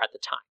for at the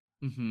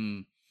time. Hmm.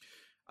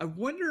 I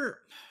wonder,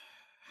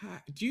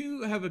 do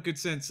you have a good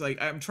sense?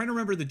 Like, I'm trying to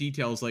remember the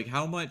details, like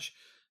how much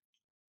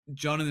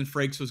Jonathan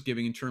Frakes was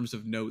giving in terms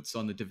of notes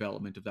on the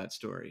development of that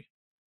story.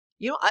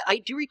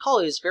 I do recall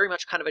it was very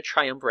much kind of a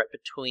triumvirate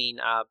between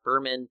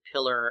Berman,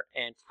 Piller,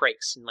 and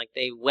Frakes. And like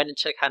they went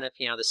into kind of,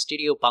 the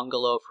studio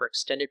bungalow for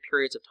extended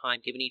periods of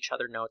time, giving each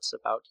other notes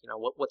about,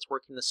 what's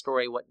working in the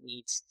story, what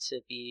needs to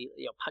be,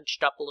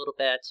 punched up a little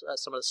bit,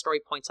 some of the story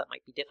points that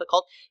might be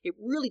difficult. It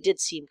really did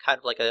seem kind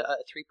of like a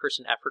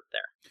three-person effort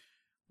there.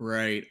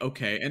 Right.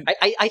 Okay. And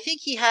I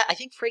think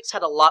Frakes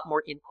had a lot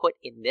more input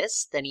in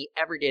this than he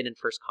ever did in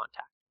First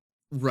Contact.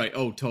 right.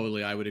 Oh,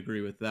 totally. I would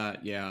agree with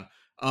that. Yeah.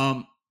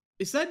 Um,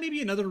 is that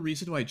maybe another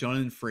reason why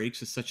Jonathan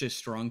Frakes is such a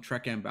strong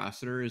Trek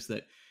ambassador? Is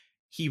that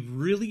he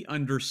really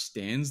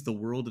understands the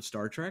world of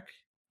Star Trek?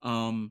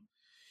 Um,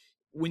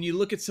 when you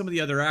look at some of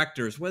the other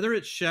actors, whether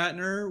it's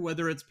Shatner,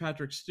 whether it's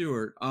Patrick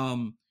Stewart,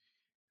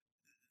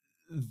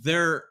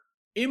 their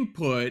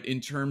input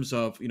in terms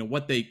of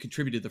what they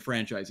contributed to the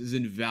franchise is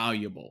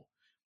invaluable.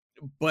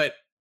 But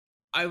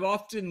I've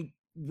often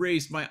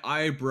raised my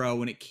eyebrow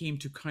when it came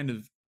to kind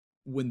of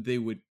when they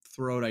would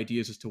throw out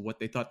ideas as to what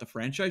they thought the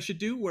franchise should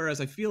do.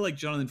 Whereas I feel like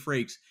Jonathan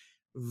Frakes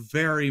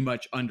very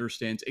much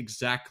understands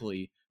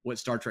exactly what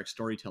Star Trek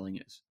storytelling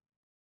is.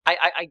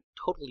 I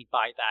totally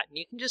buy that. And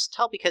you can just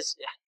tell because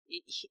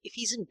if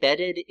he's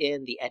embedded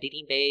in the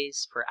editing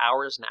bays for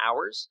hours and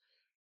hours,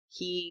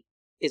 he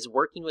is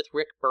working with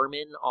Rick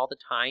Berman all the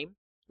time.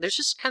 There's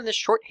just kind of this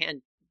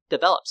shorthand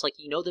develops. Like,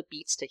 the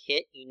beats to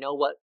hit,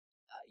 what,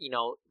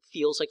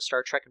 feels like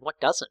Star Trek and what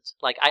doesn't.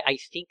 Like, I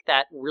think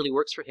that really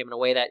works for him in a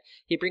way that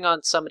you bring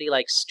on somebody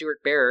like Stuart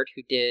Baird,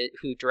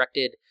 who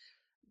directed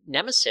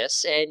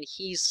Nemesis, and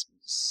he's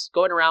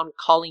going around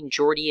calling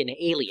Geordi an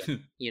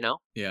alien,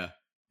 Yeah.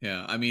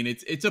 Yeah. I mean,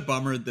 it's a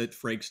bummer that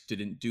Frakes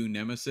didn't do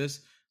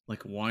Nemesis.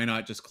 Like, why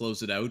not just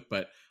close it out?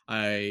 But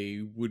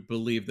I would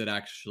believe that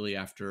actually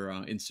after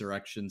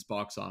Insurrection's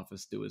box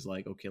office, it was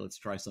like, okay, let's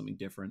try something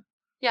different.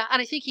 Yeah,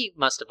 and I think he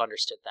must have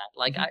understood that.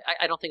 Like, Mhm.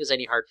 I don't think there's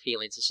any hard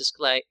feelings. It's just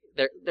like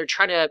they're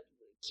trying to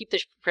keep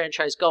the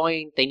franchise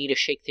going. They need to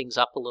shake things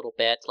up a little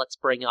bit. Let's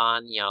bring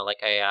on,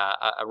 like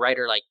a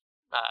writer like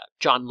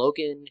John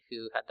Logan,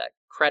 who had that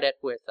credit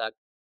with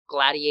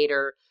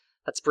Gladiator.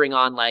 Let's bring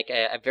on like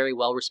a very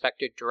well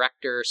respected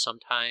director,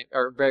 sometime,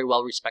 or very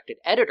well respected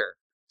editor,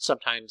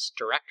 sometimes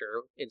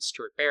director, in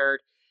Stuart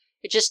Baird.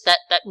 It just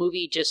that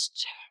movie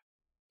just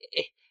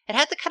it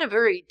had the kind of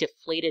very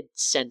deflated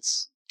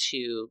sense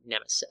to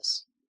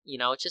Nemesis.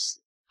 It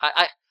just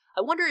I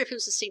wonder if it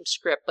was the same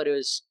script, but it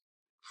was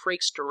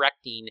Frakes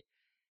directing.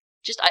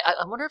 Just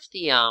I wonder if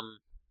the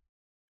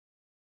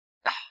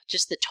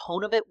just the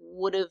tone of it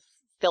would have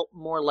felt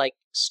more like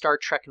Star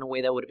Trek in a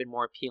way that would have been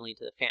more appealing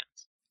to the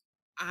fans.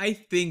 I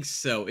think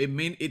so.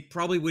 It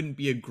probably wouldn't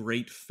be a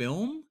great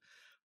film,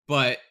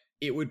 but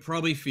it would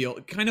probably feel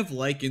kind of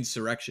like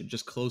Insurrection,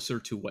 just closer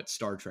to what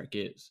Star Trek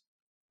is.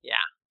 Yeah.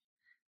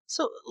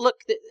 So look,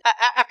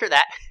 after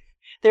that,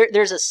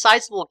 there's a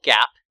sizable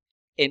gap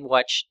in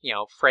which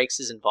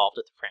Frakes is involved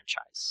with the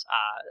franchise.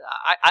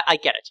 I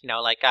get it,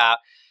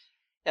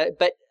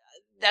 but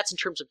that's in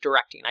terms of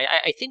directing.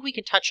 I think we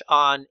can touch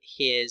on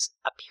his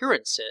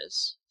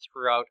appearances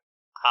throughout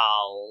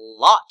a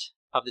lot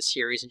of the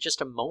series in just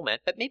a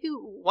moment. But maybe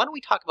why don't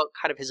we talk about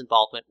kind of his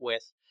involvement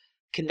with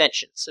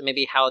conventions and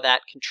maybe how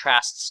that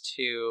contrasts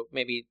to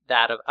maybe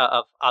that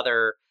of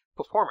other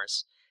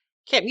performers.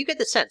 Cam, you get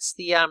the sense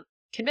the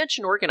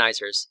convention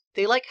organizers,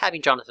 they like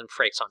having Jonathan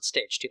Frakes on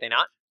stage, do they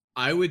not?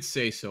 I would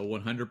say so,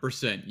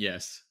 100%,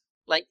 yes.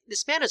 Like,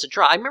 this man is a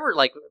draw. I remember,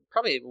 like,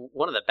 probably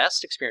one of the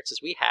best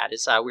experiences we had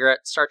is we were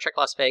at Star Trek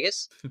Las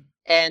Vegas,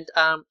 and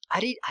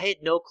I had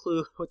no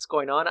clue what's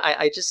going on.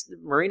 I just,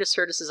 Marina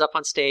Sirtis is up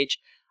on stage.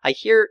 I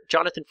hear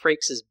Jonathan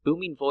Frakes'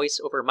 booming voice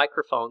over a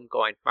microphone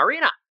going,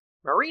 Marina,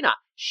 Marina.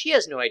 She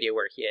has no idea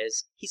where he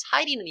is. He's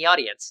hiding in the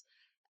audience.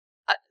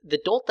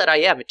 The dolt that I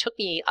am, it took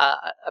me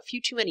a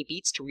few too many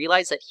beats to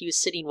realize that he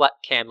was sitting, what,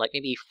 Cam, like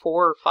maybe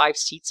 4 or 5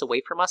 seats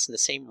away from us in the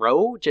same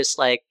row, just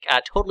like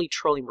totally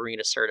trolling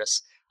Marina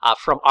Sirtis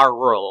from our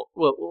row.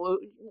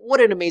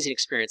 What an amazing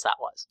experience that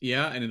was.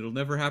 Yeah, and it'll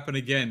never happen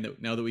again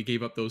now that we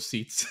gave up those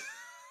seats.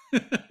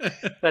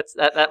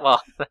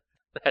 Well,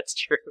 that's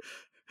true.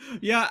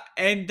 Yeah,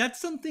 and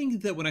that's something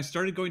that when I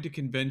started going to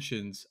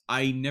conventions,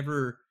 I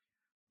never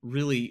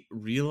really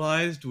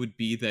realized would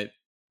be that,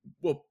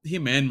 well,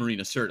 him and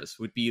Marina Sirtis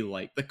would be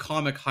like the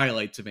comic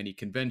highlights of any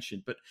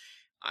convention. But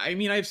I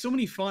mean, I have so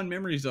many fond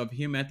memories of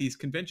him at these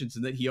conventions,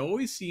 and that he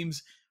always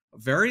seems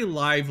very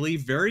lively,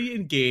 very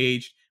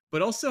engaged,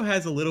 but also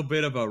has a little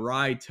bit of a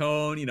wry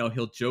tone.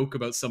 He'll joke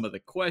about some of the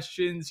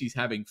questions. He's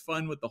having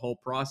fun with the whole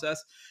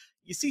process.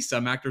 You see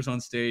some actors on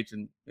stage,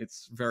 and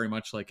it's very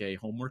much like a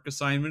homework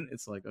assignment.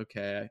 It's like,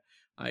 okay,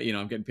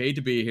 I'm getting paid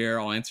to be here.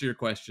 I'll answer your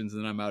questions,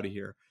 and then I'm out of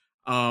here.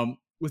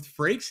 With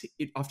Frakes,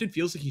 it often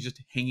feels like he's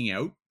just hanging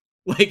out.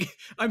 Like,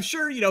 I'm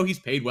sure, he's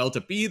paid well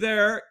to be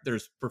there.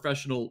 There's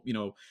professional,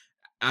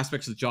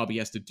 aspects of the job he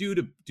has to do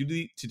to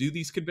do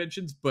these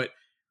conventions, but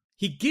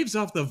he gives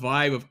off the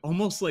vibe of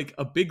almost like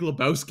a Big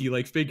Lebowski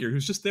like figure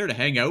who's just there to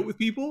hang out with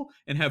people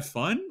and have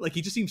fun. Like,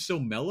 he just seems so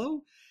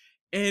mellow.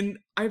 And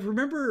I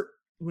remember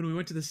when we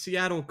went to the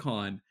Seattle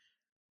con,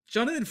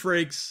 Jonathan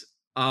Frakes,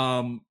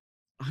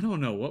 I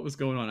don't know what was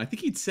going on. I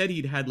think he'd said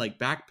he'd had like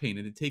back pain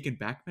and had taken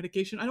back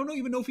medication. I don't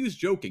even know if he was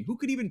joking. Who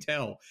could even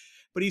tell?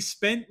 But he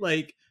spent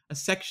like a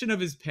section of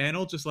his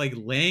panel just like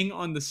laying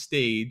on the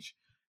stage,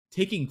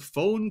 taking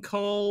phone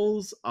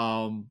calls.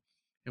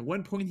 At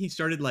one point he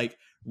started like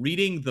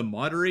reading the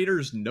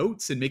moderator's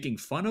notes and making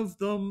fun of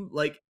them.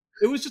 Like,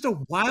 it was just a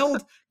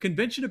wild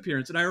convention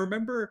appearance. And I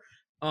remember,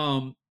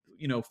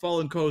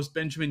 Fallen Coast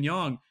Benjamin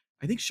Young,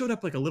 I think, showed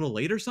up like a little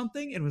late or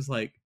something and was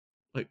like,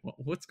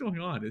 what's going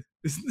on?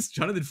 Isn't this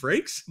Jonathan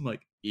Frakes? I'm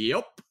like,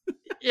 yep.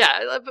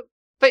 Yeah,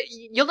 but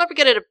you'll never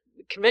get a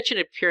convention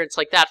appearance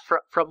like that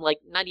from like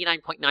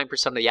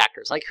 99.9% of the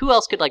actors. Like, who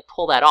else could like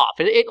pull that off?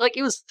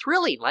 It was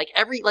thrilling. Like,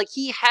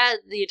 he had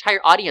the entire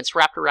audience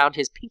wrapped around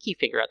his pinky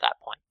finger at that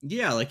point.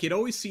 Yeah, like, it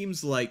always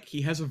seems like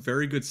he has a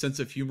very good sense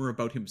of humor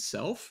about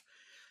himself.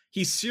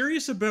 He's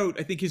serious about,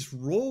 I think, his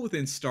role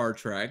within Star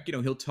Trek.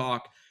 He'll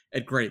talk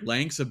at great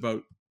lengths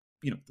about,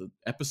 the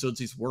episodes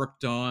he's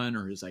worked on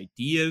or his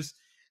ideas,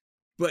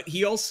 but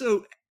he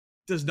also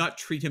does not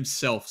treat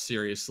himself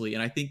seriously,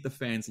 and I think the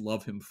fans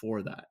love him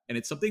for that. And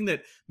it's something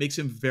that makes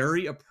him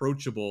very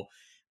approachable.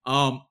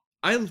 I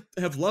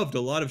have loved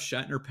a lot of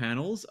Shatner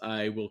panels.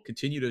 I will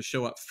continue to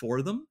show up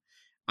for them.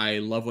 I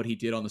love what he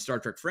did on the Star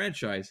Trek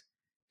franchise.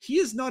 He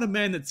is not a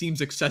man that seems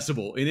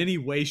accessible in any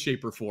way,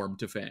 shape, or form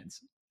to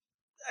fans.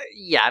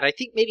 Yeah, and I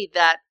think maybe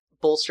that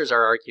bolsters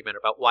our argument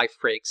about why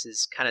Frakes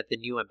is kind of the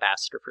new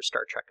ambassador for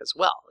Star Trek as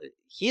well.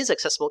 He is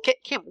accessible.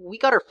 Cam, we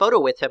got our photo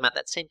with him at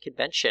that same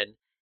convention,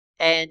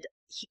 and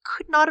he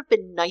could not have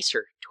been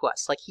nicer to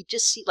us. Like, he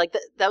just like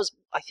that was,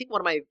 I think,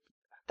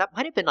 that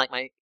might have been like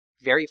my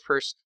very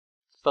first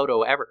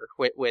photo ever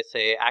with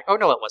a. Oh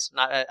no, it wasn't.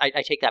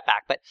 I take that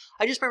back. But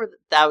I just remember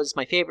that was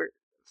my favorite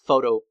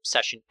photo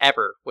session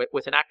ever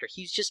with an actor.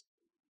 He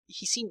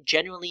seemed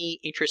genuinely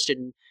interested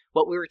in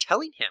what we were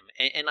telling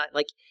him, and I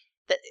like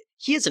that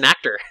he is an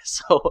actor,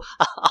 so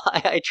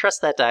I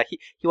trust that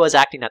he was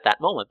acting at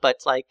that moment. But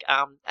like,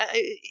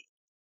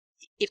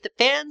 if the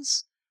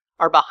fans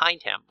are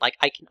behind him, like,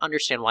 I can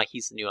understand why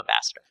he's the new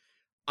ambassador.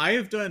 I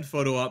have done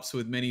photo ops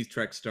with many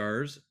Trek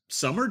stars.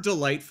 Some are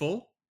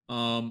delightful,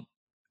 and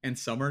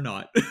some are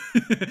not.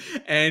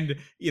 And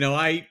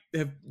I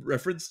have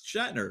referenced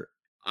Shatner.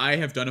 I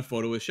have done a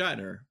photo with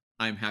Shatner.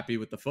 I'm happy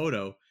with the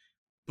photo.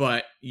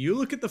 But you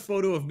look at the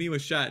photo of me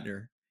with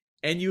Shatner,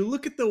 and you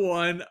look at the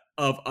one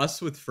of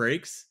us with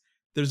Frakes,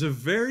 there's a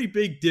very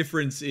big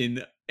difference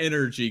in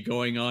energy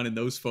going on in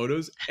those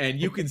photos,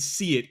 and you can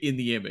see it in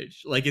the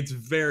image. Like, it's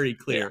very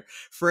clear. Yeah.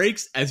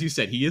 Frakes, as you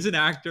said, he is an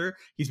actor.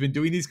 He's been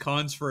doing these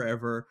cons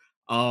forever.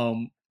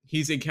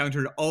 He's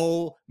encountered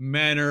all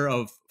manner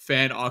of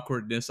fan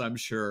awkwardness, I'm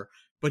sure,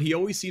 but he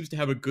always seems to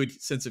have a good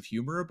sense of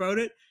humor about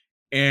it.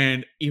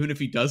 And even if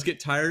he does get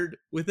tired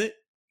with it,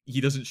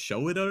 he doesn't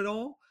show it at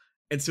all.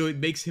 And so it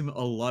makes him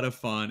a lot of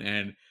fun.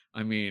 And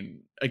I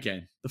mean,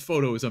 again, the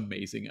photo is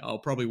amazing. I'll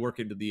probably work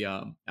into the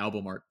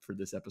album art for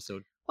this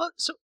episode. Well,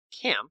 so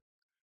Cam,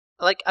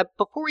 like,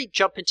 before we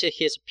jump into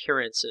his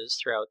appearances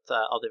throughout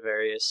all the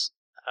various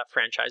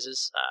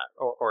franchises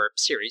or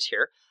series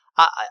here,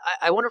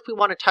 I wonder if we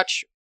want to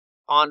touch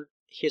on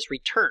his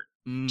return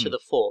to the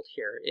fold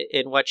here,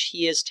 in which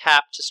he is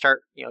tapped to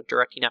start,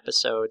 directing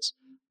episodes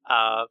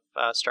of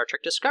Star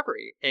Trek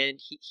Discovery, and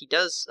he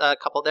does a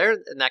couple there,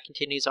 and that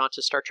continues on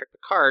to Star Trek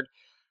Picard.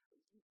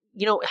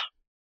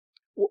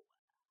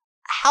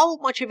 How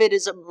much of it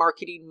is a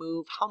marketing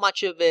move? How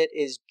much of it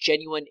is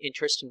genuine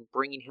interest in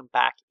bringing him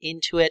back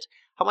into it?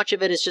 How much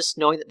of it is just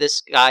knowing that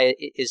this guy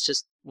is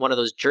just one of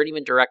those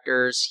journeyman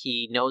directors?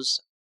 He knows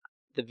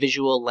the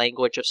visual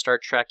language of Star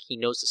Trek. He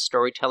knows the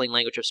storytelling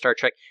language of Star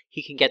Trek.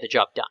 He can get the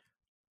job done.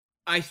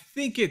 I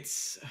think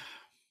it's...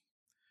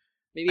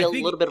 Maybe a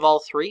little bit of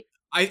all three?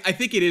 I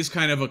think it is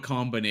kind of a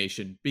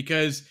combination,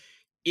 because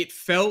it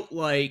felt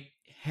like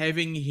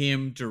having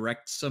him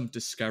direct some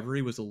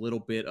Discovery was a little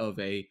bit of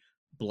a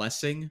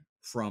blessing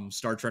from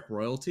Star Trek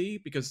royalty,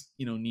 because,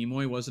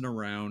 Nimoy wasn't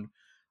around.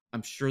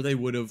 I'm sure they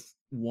would have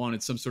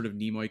wanted some sort of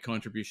Nimoy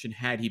contribution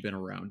had he been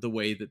around, the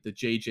way that the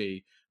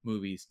JJ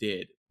movies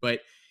did.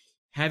 But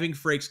having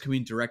Frakes come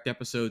in direct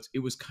episodes, it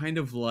was kind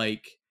of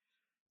like,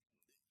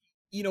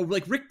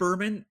 like Rick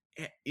Berman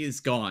is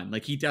gone.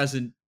 Like, he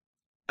doesn't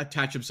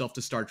attach himself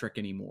to Star Trek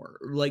anymore.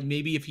 Like,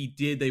 maybe if he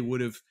did, they would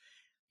have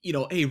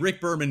hey,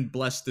 Rick Berman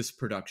blessed this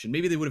production.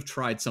 Maybe they would have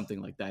tried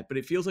something like that. But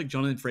it feels like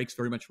Jonathan Frakes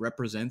very much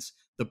represents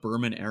the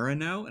Berman era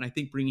now. And I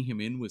think bringing him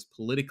in was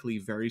politically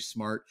very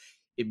smart.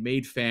 It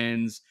made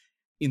fans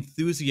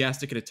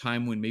enthusiastic at a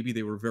time when maybe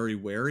they were very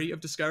wary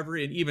of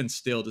Discovery. And even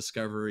still,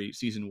 Discovery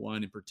Season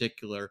 1 in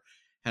particular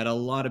had a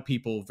lot of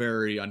people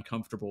very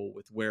uncomfortable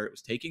with where it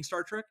was taking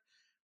Star Trek.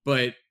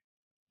 But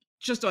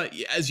just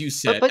as you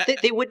said... But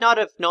they would not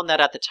have known that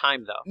at the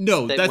time, though.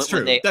 No, that's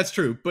true. That's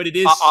true. But it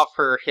is...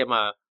 offer him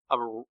a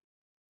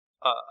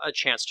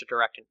chance to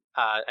direct,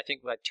 I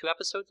think, 2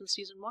 episodes in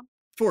Season 1?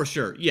 For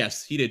sure.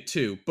 Yes, he did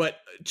too. But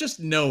just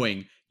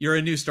knowing you're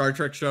a new Star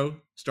Trek show,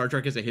 Star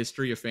Trek has a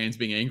history of fans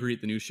being angry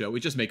at the new show, it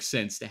just makes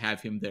sense to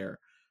have him there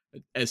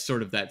as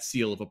sort of that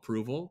seal of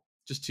approval,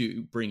 just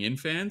to bring in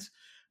fans.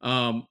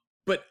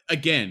 But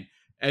again,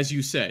 as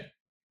you said,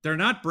 they're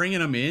not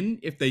bringing him in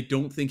if they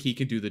don't think he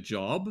can do the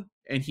job.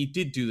 And he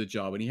did do the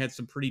job, and he had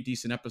some pretty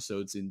decent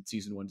episodes in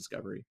Season 1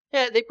 Discovery.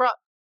 Yeah, they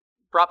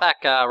brought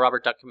back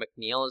Robert Duncan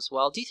McNeil as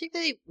well. Do you think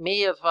they may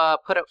have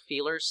put out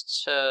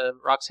feelers to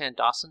Roxanne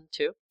Dawson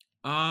too?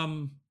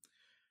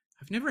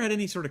 I've never had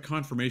any sort of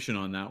confirmation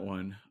on that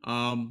one.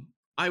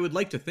 I would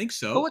like to think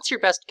so. But what's your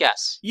best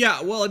guess?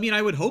 Yeah, well, I mean,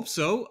 I would hope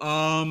so.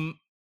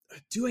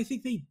 Do I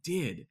think they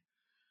did?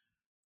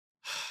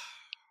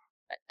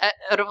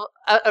 Out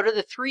of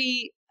the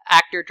 3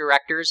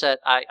 actor-directors that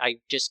I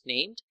just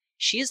named,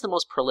 she is the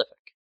most prolific.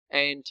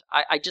 And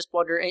I just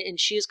wonder, and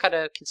she is kind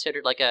of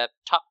considered like a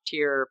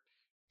top-tier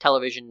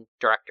television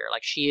director.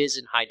 Like, she is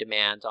in high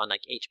demand on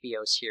like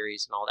HBO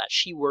series and all that.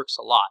 She works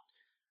a lot.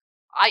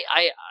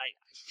 I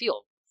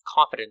feel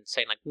confident in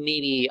saying like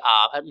maybe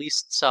at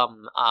least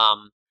some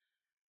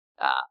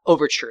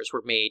overtures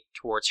were made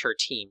towards her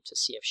team to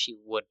see if she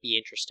would be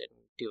interested in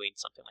doing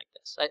something like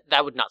this.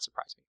 That would not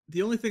surprise me.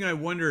 The only thing I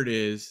wondered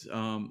is,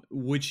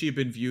 would she have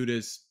been viewed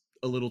as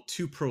a little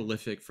too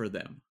prolific for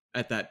them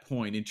at that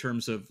point in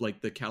terms of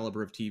like the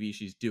caliber of TV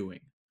she's doing?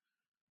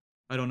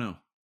 I don't know.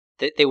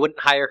 They wouldn't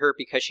hire her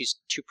because she's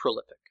too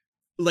prolific.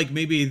 Like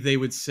maybe they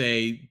would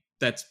say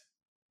that's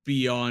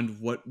beyond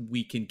what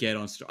we can get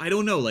on. I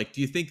don't know. Like,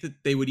 do you think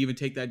that they would even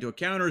take that into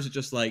account, or is it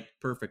just like,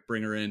 perfect,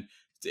 bring her in,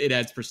 it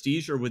adds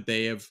prestige, or would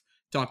they have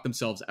talked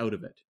themselves out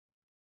of it?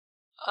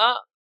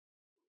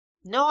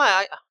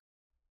 No,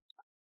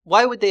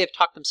 why would they have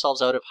talked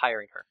themselves out of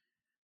hiring her?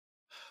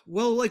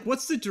 Well, like,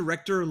 what's the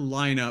director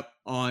lineup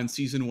on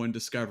Season 1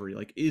 Discovery?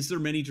 Like, is there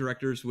many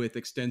directors with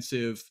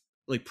extensive,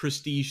 like,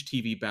 prestige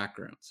TV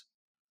backgrounds?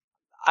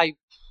 I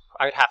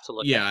would have to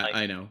look at, like,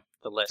 I know.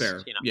 The list.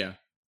 Fair. You know. Yeah.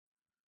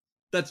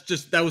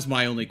 That was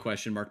my only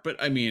question mark, but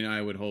I mean,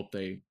 I would hope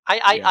they...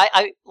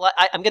 I'm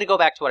going to go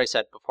back to what I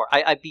said before.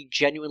 I'd be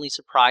genuinely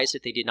surprised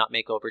if they did not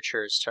make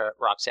overtures to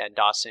Roxanne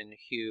Dawson,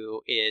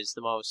 who is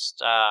the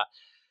most,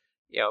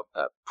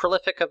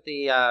 prolific of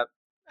the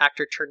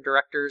actor turned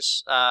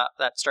directors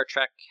that Star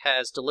Trek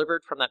has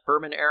delivered from that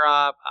Berman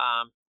era.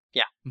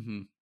 Yeah.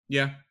 Mm-hmm.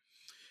 Yeah.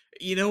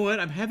 You know what?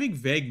 I'm having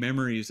vague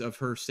memories of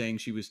her saying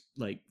she was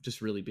like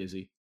just really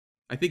busy.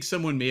 I think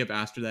someone may have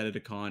asked her that at a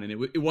con, and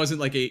it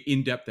wasn't like a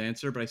in-depth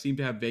answer, but I seem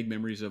to have vague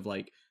memories of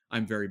like,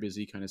 I'm very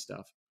busy kind of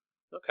stuff.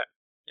 Okay.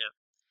 Yeah.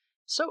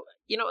 So,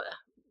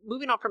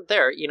 moving on from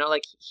there,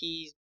 like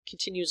he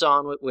continues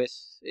on with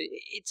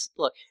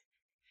look,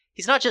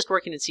 he's not just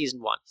working in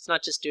Season 1. He's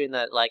not just doing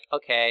that, like,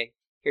 okay,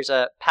 here's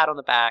a pat on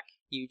the back,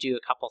 you do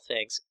a couple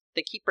things.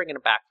 They keep bringing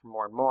him back for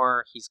more and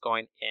more. He's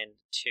going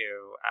into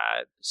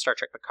Star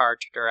Trek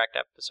Picard to direct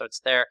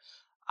episodes there.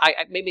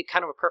 Maybe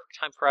kind of a perfect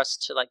time for us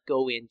to like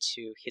go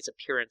into his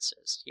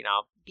appearances.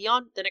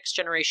 Beyond the Next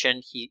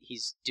Generation,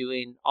 he's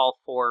doing all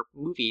 4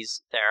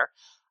 movies there.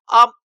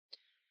 I'll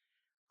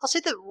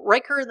say that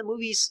Riker in the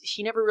movies,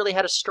 he never really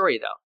had a story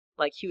though.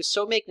 Like, he was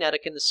so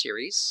magnetic in the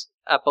series,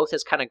 both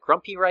as kind of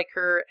grumpy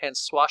Riker and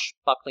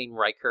swashbuckling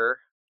Riker,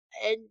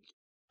 and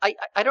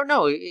I don't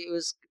know.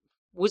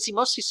 Was he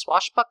mostly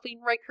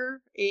swashbuckling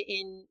Riker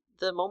in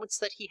the moments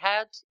that he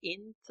had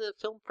in the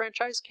film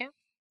franchise camp?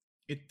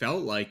 It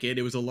felt like it.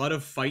 It was a lot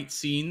of fight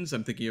scenes.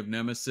 I'm thinking of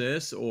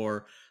Nemesis,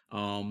 or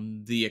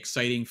the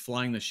exciting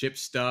flying the ship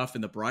stuff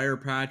and the Briar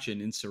Patch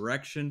and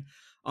Insurrection.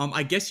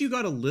 I guess you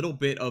got a little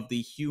bit of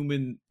the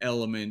human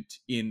element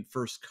in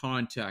First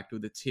Contact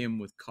with it's him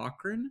with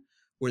Cochrane,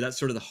 where that's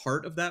sort of the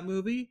heart of that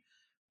movie.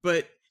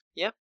 But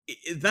yeah,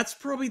 that's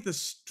probably the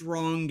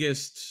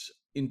strongest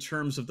in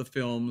terms of the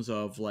films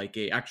of like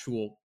a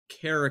actual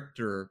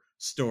character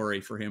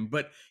story for him,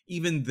 but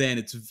even then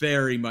it's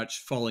very much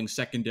falling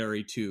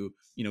secondary to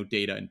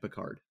Data and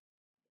Picard.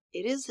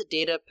 It is the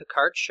Data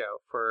Picard show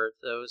for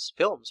those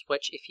films,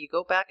 which if you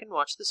go back and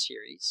watch the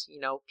series,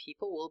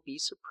 people will be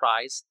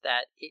surprised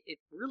that it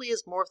really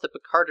is more of the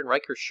Picard and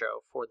Riker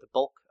show for the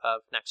bulk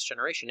of Next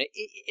Generation.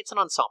 It's an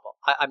ensemble.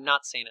 I'm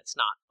not saying it's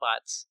not,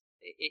 but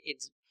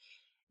it's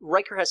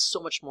Riker has so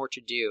much more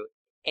to do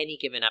any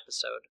given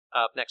episode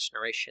of Next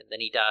Generation than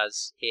he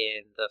does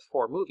in the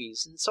 4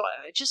 movies, and so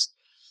I just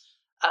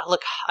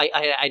look.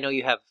 I know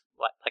you have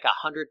like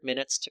 100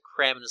 minutes to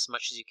cram in as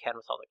much as you can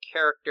with all the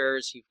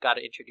characters. You've got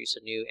to introduce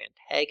a new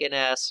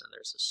antagonist, and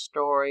there's a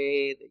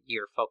story that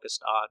you're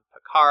focused on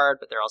Picard,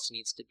 but there also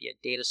needs to be a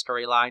Data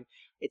storyline.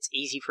 It's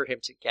easy for him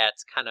to get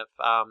kind of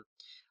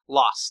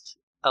lost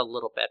a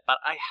little bit, but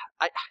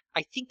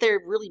I think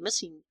they're really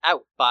missing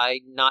out by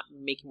not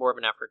making more of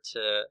an effort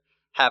to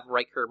have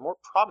Riker more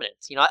prominent.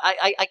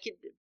 I could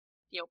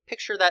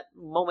picture that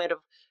moment of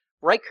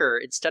Riker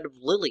instead of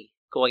Lily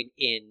going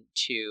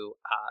into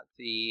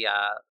the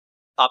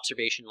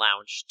observation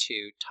lounge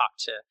to talk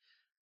to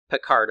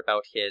Picard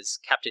about his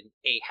Captain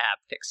Ahab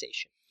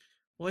fixation.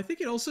 Well, I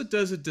think it also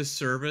does a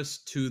disservice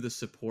to the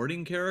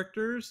supporting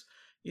characters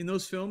in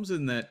those films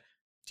in that,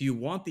 do you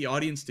want the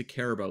audience to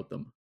care about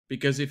them?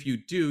 Because if you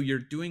do, you're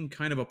doing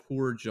kind of a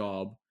poor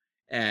job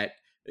at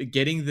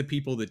getting the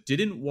people that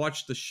didn't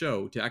watch the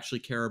show to actually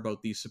care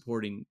about these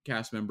supporting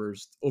cast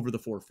members over the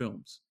 4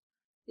 films.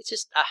 It's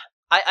just,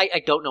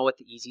 I don't know what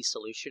the easy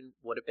solution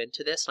would have been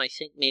to this, and I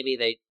think maybe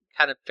they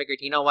kind of figured,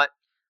 you know what,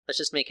 let's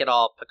just make it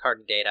all Picard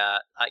and Data.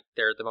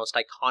 They're the most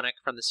iconic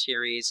from the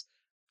series.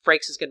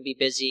 Frakes is going to be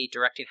busy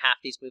directing half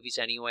these movies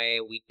anyway.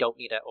 We don't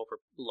need to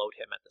overload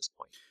him at this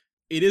point.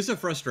 It is a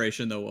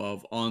frustration, though,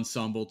 of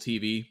ensemble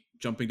TV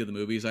jumping to the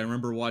movies. I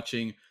remember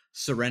watching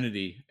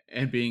Serenity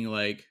and being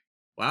like,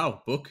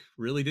 wow, Book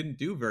really didn't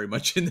do very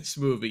much in this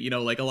movie.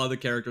 Like a lot of the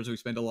characters we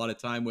spent a lot of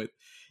time with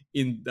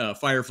in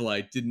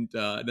Firefly didn't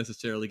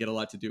necessarily get a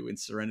lot to do in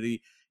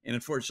Serenity. And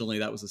unfortunately,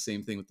 that was the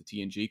same thing with the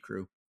TNG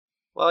crew.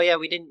 Well, yeah,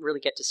 we didn't really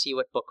get to see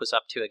what Book was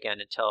up to again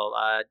until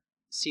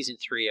season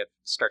 3 of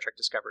Star Trek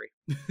Discovery.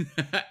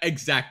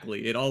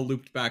 Exactly. It all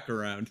looped back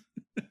around.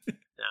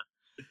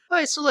 All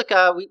right, so look,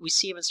 we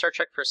see him in Star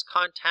Trek First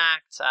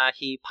Contact.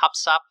 He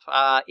pops up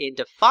in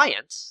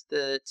Defiance,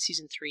 the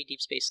season 3 Deep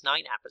Space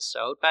Nine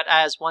episode, but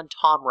as one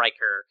Tom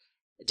Riker,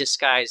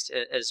 disguised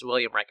as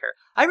William Riker.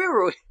 I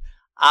remember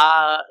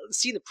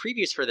seeing the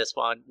previews for this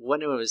one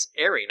when it was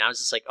airing. I was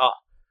just like, oh,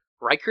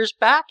 Riker's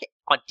back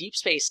on Deep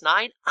Space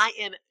Nine. I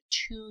am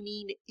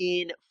tuning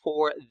in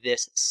for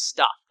this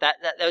stuff. That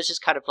was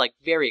just kind of like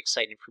very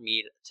exciting for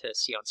me to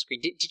see on screen.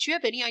 Did you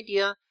have any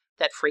idea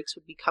that Frakes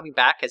would be coming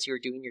back as you were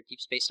doing your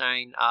Deep Space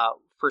Nine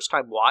first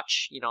time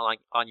watch, like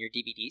on your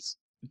DVDs?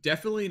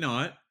 Definitely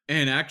not.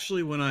 And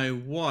actually, when I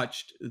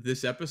watched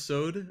this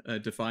episode,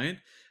 Defiant,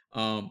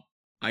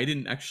 I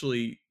didn't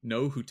actually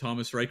know who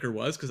Thomas Riker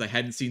was because I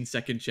hadn't seen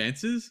Second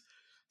Chances.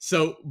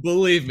 So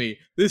believe me,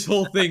 this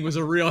whole thing was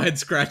a real head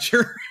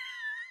scratcher.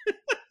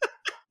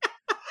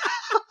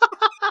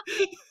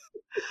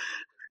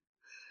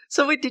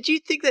 So wait, did you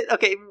think that,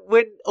 okay,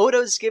 when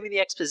Odo's giving the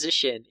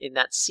exposition in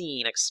that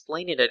scene,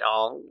 explaining it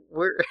all,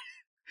 were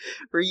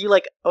you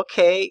like,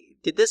 okay,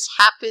 did this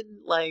happen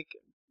like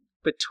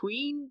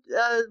between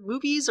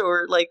movies,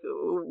 or like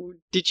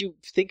did you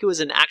think it was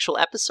an actual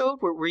episode?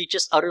 Were you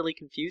just utterly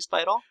confused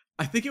by it all?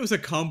 I think it was a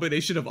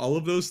combination of all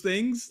of those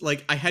things.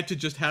 Like, I had to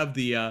just have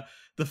the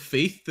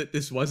faith that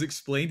this was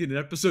explained in an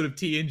episode of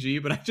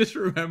TNG, but I just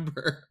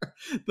remember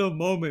the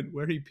moment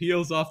where he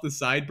peels off the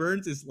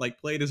sideburns is like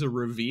played as a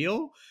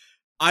reveal.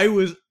 I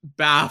was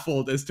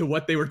baffled as to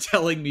what they were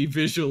telling me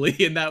visually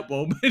in that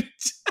moment.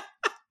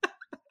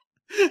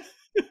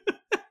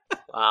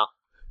 Wow.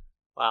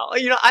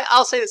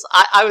 I'll say this.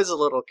 I was a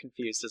little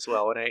confused as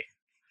well when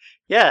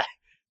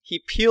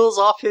he peels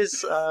off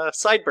his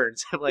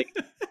sideburns. I'm like,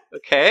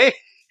 okay,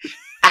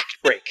 act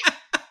break.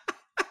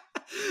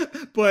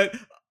 But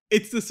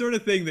it's the sort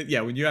of thing that,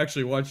 yeah, when you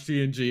actually watch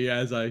TNG,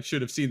 as I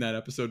should have seen that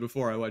episode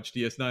before I watched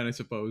DS9, I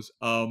suppose,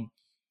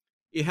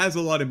 it has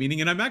a lot of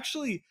meaning. And I'm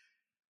actually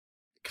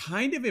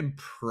kind of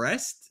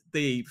impressed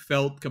they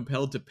felt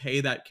compelled to pay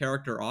that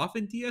character off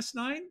in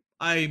DS9.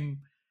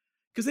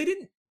 Because they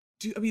didn't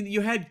do, I mean,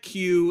 you had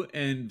Q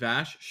and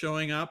Vash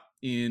showing up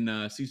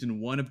in season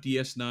 1 of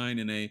DS9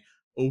 in a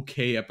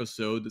okay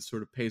episode that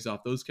sort of pays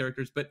off those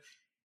characters, but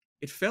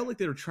it felt like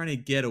they were trying to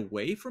get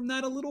away from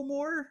that a little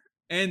more.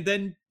 And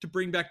then to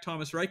bring back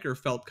Thomas Riker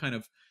felt kind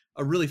of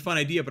a really fun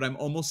idea, but I'm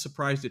almost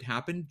surprised it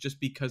happened just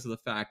because of the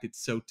fact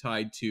it's so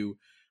tied to,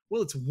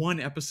 well, it's one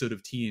episode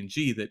of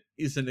TNG that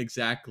isn't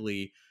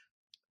exactly,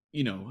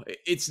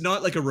 it's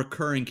not like a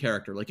recurring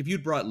character. Like if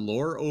you'd brought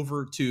Lore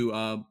over to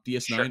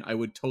DS9, sure, I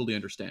would totally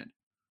understand.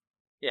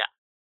 Yeah.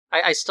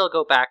 I still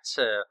go back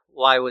to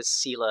why was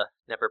Sela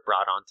never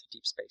brought on to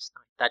Deep Space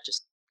Nine? That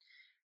just,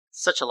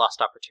 such a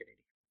lost opportunity.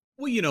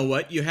 Well, you know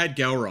what? You had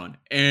Gowron,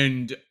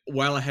 and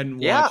while I hadn't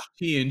watched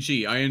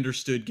TNG, I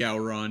understood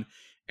Gowron,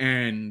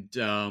 and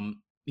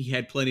he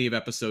had plenty of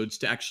episodes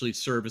to actually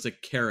serve as a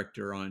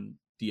character on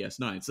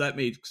DS9, so that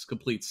makes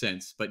complete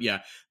sense. But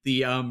yeah,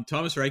 the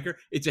Thomas Riker,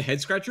 it's a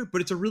head scratcher,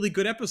 but it's a really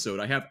good episode.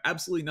 I have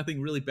absolutely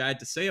nothing really bad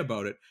to say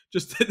about it.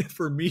 Just that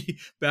for me,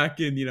 back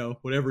in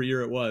whatever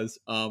year it was,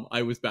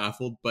 I was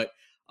baffled, but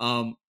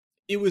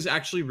it was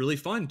actually really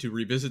fun to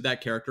revisit that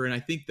character, and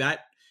I think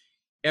that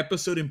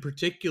episode in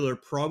particular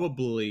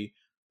probably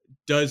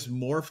does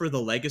more for the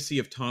legacy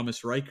of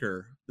Thomas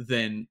Riker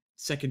than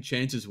Second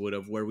Chances would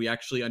have, where we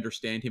actually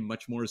understand him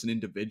much more as an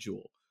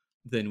individual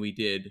than we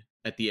did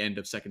at the end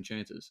of Second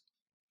Chances.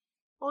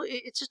 Well,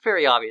 it's just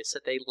very obvious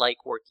that they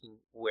like working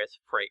with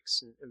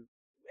Frakes. And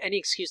any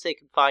excuse they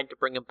can find to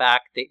bring him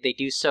back, they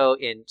do so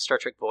in Star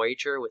Trek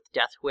Voyager with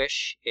Death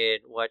Wish, in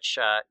which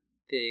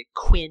the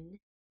Quinn,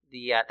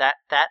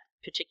 that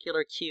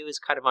particular Q is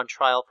kind of on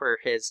trial for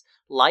his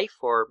life,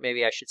 or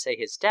maybe I should say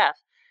his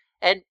death.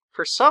 And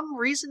for some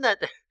reason that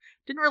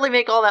didn't really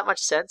make all that much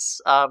sense,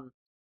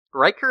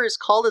 Riker is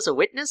called as a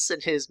witness,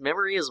 and his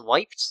memory is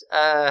wiped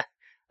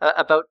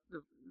about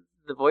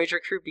the Voyager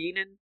crew being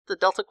in the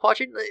Delta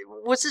Quadrant.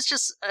 Was this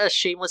just a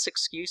shameless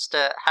excuse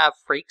to have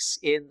Frakes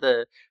in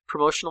the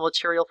promotional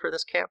material for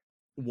this camp?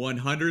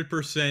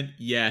 100%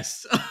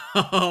 yes.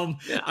 Yeah.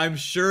 I'm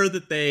sure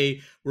that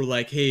they were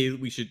like, hey,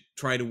 we should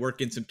try to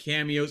work in some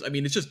cameos. I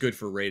mean, it's just good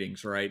for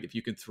ratings, right? If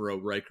you can throw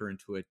Riker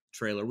into a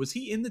trailer. Was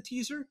he in the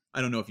teaser?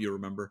 I don't know if you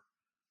remember.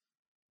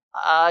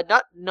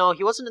 No,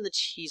 he wasn't in the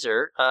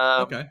teaser.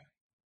 Okay.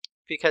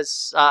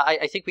 Because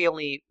I think we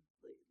only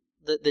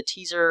the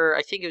teaser.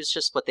 I think it was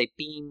just what they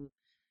beam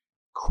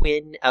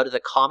Quinn out of the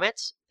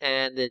comet,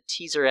 and the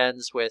teaser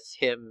ends with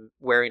him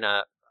wearing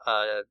a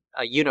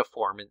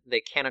uniform, and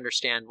they can't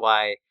understand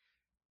why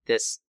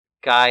this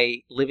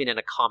guy living in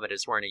a comet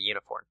is wearing a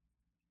uniform.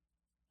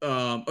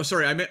 Oh,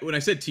 sorry. I meant when I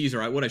said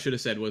teaser. What I should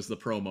have said was the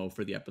promo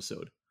for the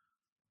episode.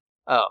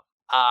 Oh,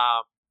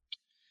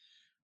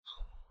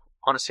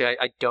 honestly,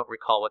 I don't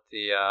recall what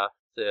the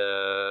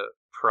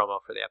promo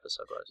for the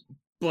episode was.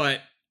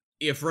 But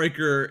if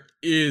Riker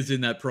is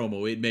in that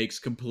promo, it makes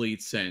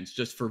complete sense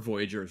just for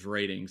Voyager's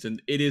ratings, and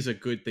it is a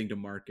good thing to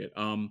market.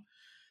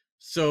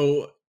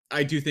 So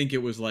I do think it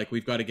was like,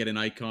 we've got to get an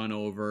icon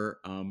over.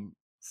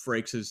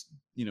 Frakes has,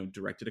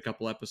 directed a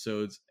couple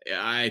episodes.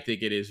 I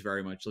think it is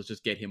very much, let's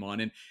just get him on.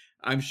 And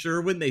I'm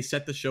sure when they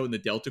set the show in the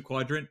Delta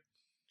Quadrant,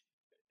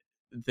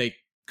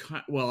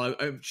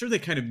 I'm sure they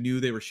kind of knew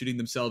they were shooting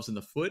themselves in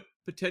the foot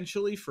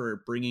potentially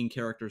for bringing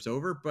characters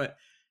over, but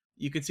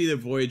you could see that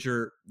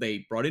Voyager,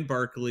 they brought in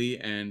Barclay,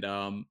 and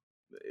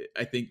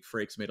I think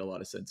Frakes made a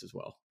lot of sense as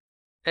well.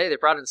 Hey, they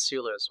brought in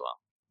Sulu as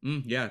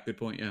well. Yeah, good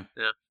point, yeah.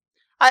 Yeah.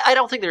 I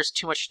don't think there's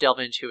too much to delve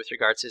into with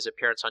regards to his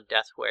appearance on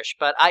Death Wish,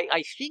 but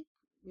I think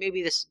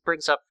maybe this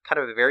brings up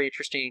kind of a very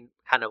interesting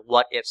kind of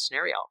what-if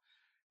scenario.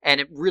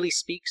 And it really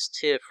speaks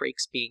to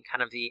Frakes being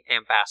kind of the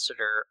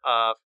ambassador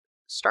of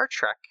Star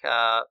Trek.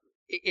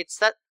 It's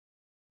that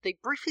they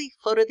briefly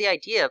floated the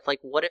idea of, like,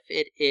 what if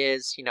it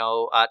is,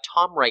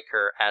 Tom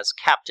Riker as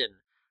captain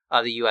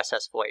of the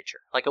USS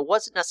Voyager? Like, it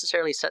wasn't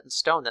necessarily set in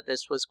stone that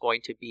this was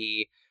going to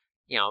be,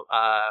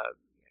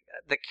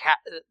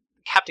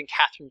 Captain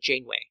Catherine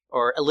Janeway,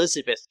 or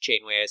Elizabeth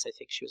Janeway, as I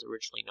think she was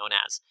originally known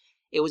as.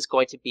 It was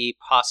going to be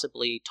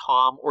possibly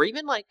Tom, or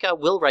even like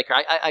Will Riker.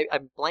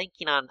 I'm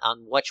blanking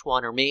on which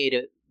one, or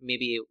maybe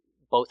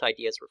both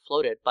ideas were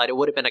floated, but it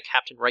would have been a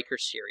Captain Riker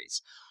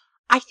series.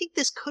 I think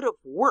this could have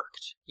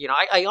worked.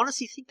 I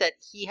honestly think that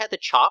he had the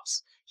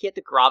chops, he had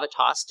the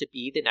gravitas to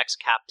be the next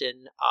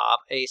captain of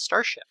a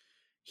starship.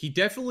 He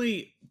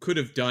definitely could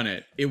have done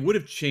it. It would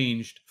have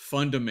changed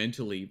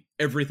fundamentally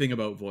everything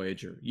about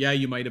Voyager. Yeah,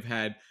 you might have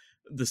had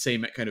the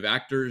same kind of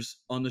actors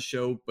on the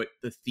show, but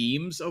the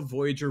themes of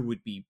Voyager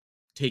would be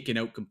taken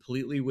out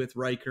completely with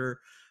Riker.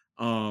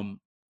 It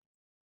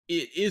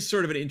is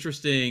sort of an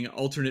interesting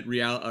alternate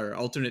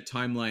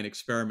timeline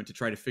experiment to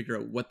try to figure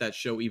out what that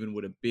show even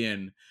would have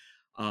been.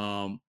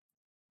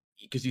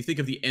 Because you think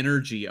of the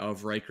energy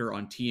of Riker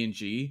on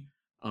TNG,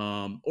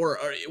 or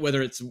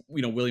whether it's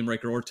William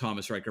Riker or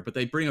Thomas Riker, but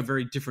they bring a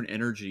very different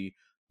energy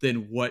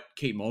than what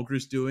Kate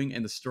Mulgrew's doing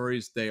and the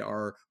stories they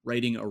are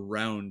writing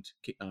around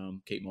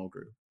Kate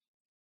Mulgrew.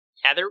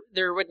 Yeah,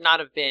 there would not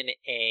have been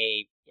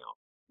a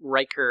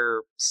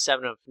Riker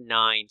 7 of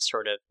 9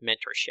 sort of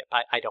mentorship.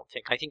 I don't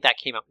think. I think that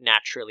came up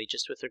naturally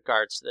just with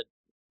regards to the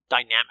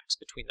dynamics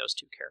between those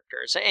two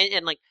characters.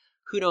 And like,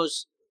 who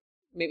knows,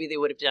 maybe they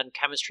would have done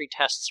chemistry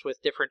tests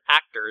with different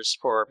actors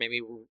for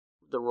maybe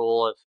the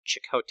role of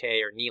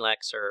Chakotay or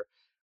Neelix or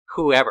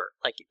whoever.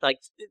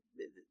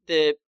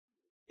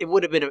 It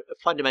would have been a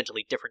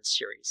fundamentally different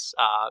series.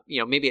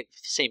 Maybe the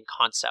same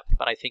concept,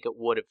 but I think it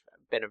would have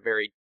been a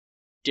very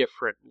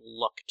different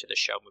look to the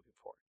show moving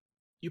forward.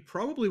 You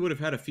probably would have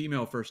had a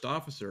female first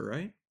officer,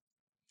 right?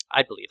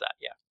 I believe that,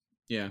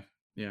 yeah.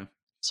 Yeah.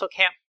 So,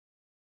 Cam,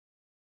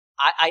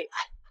 I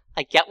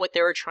get what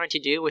they were trying to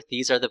do with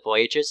These Are the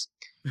Voyages,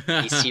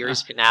 the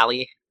series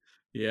finale.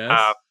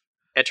 Yes.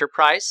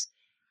 Enterprise,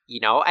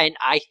 and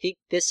I think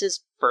this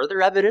is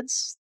further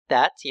evidence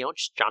that,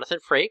 Jonathan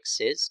Frakes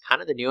is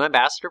kind of the new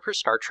ambassador for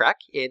Star Trek,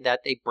 in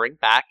that they bring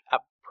back a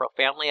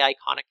profoundly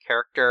iconic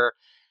character.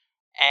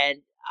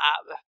 And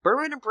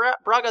Berman and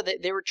Braga,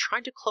 they were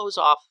trying to close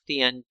off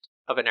the end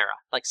of an era,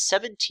 like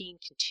 17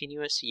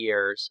 continuous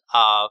years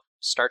of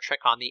Star Trek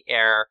on the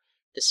air,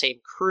 the same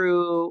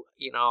crew,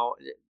 the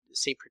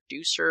same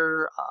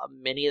producer,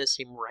 many of the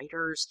same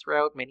writers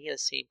throughout, many of the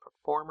same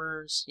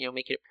performers,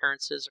 making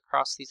appearances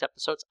across these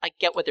episodes. I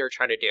get what they were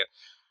trying to do.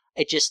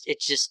 It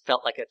just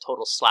felt like a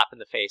total slap in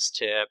the face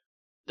to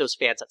those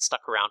fans that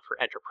stuck around for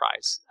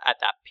Enterprise at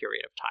that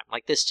period of time.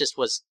 Like, this just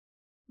was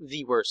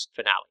the worst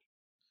finale.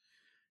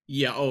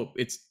 Yeah, oh,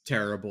 it's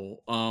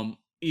terrible.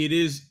 It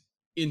is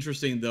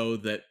interesting though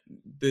that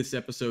this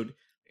episode,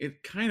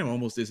 it kind of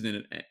almost isn't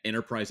an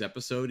Enterprise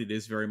episode. It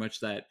is very much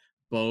that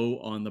bow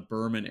on the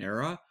Berman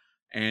era,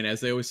 and as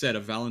they always said, a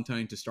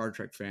Valentine to Star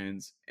Trek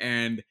fans.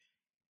 And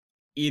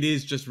it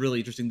is just really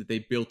interesting that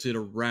they built it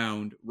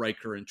around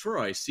Riker and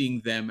Troy,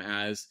 seeing them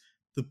as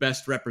the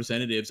best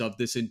representatives of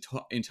this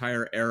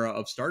entire era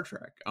of Star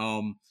Trek.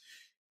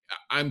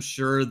 I'm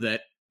sure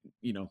that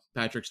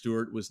Patrick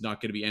Stewart was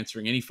not going to be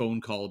answering any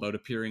phone call about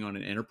appearing on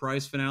an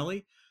Enterprise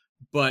finale,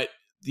 but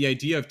the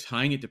idea of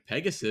tying it to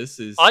Pegasus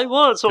is I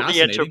was on the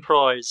fascinating.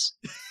 Enterprise.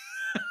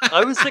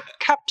 I was the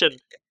captain.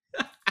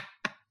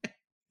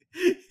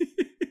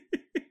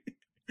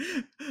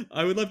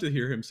 I would love to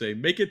hear him say,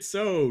 "Make it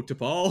so," to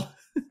Paul.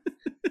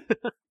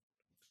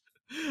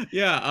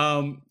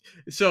 Yeah,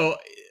 so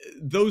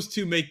those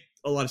two make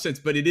a lot of sense,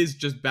 but it is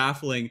just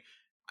baffling.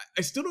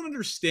 I still don't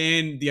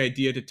understand the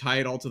idea to tie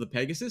it all to the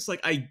Pegasus. Like,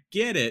 I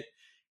get it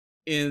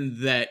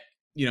in that,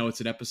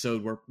 it's an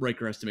episode where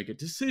Riker has to make a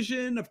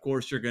decision. Of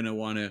course, you're going to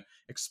want to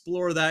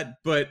explore that.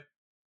 But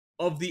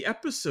of the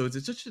episodes,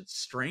 it's such a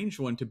strange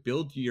one to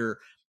build your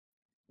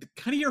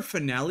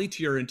finale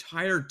to your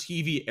entire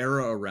TV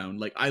era around.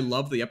 Like, I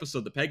love the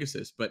episode The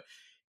Pegasus, but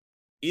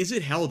is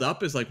it held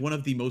up as like one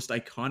of the most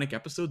iconic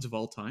episodes of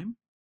all time?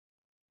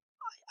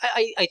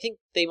 I think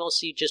they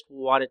mostly just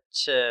wanted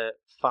to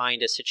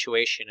find a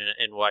situation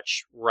in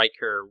which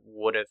Riker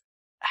would have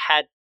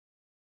had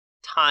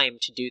time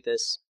to do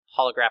this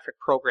holographic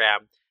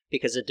program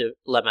because of the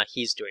dilemma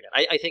he's doing it.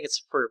 I think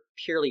it's for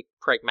purely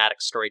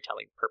pragmatic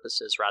storytelling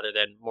purposes rather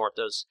than more of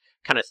those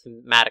kind of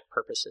thematic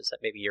purposes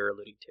that maybe you're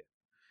alluding to.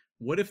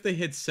 What if they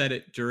had said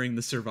it during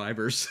the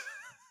Survivors?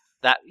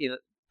 That,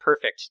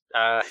 perfect.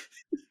 I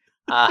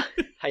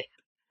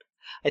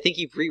think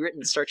you've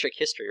rewritten Star Trek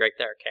history right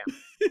there, Cam.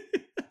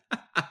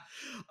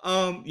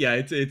 Yeah,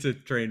 it's a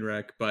train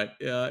wreck, but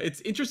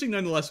it's interesting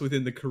nonetheless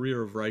within the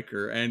career of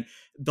Riker, and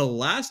the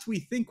last we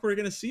think we're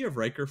going to see of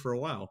Riker for a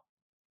while.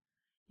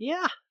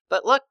 Yeah,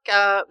 but look,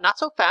 not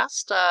so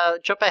fast.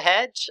 Jump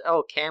ahead.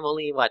 Oh, Cam,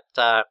 only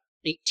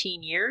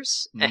 18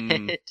 years,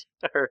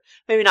 or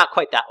maybe not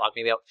quite that long,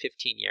 maybe about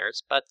 15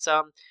 years. But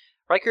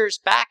Riker's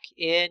back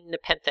in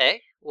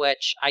Nepenthe,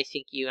 which I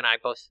think you and I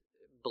both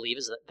believe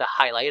is the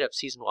highlight of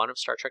season 1 of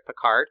Star Trek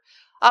Picard.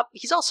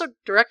 He's also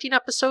directing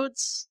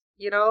episodes,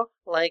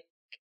 like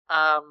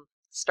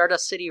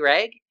Stardust City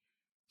Rag.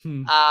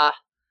 Not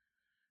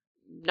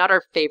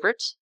our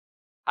favorite.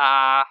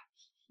 So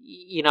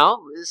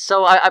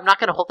I'm not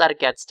going to hold that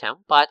against him,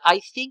 but I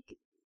think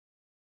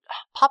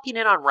popping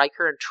in on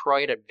Riker and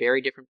Troy at a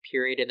very different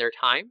period in their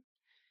time,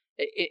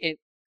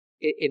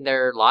 in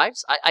their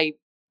lives, I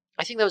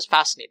think that was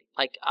fascinating.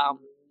 Like,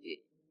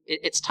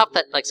 it's tough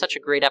that like such a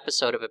great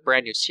episode of a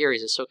brand new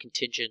series is so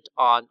contingent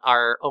on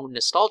our own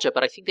nostalgia,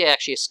 but I think they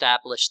actually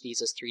established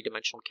these as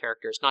 3-dimensional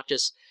characters, not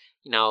just,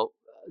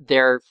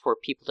 there for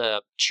people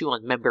to chew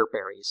on member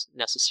berries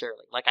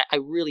necessarily. Like, I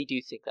really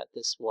do think that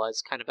this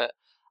was kind of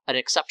an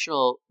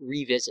exceptional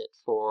revisit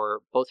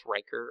for both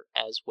Riker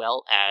as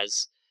well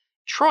as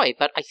Troy,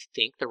 but I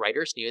think the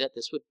writers knew that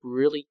this would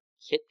really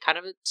hit kind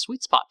of a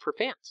sweet spot for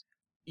fans.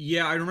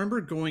 Yeah, I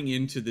remember going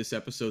into this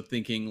episode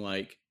thinking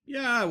like,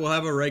 yeah, we'll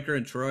have a Riker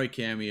and Troy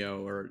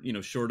cameo or,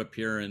 short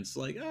appearance.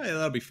 Like, oh, yeah,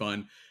 that'll be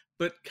fun.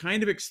 But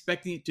kind of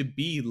expecting it to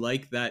be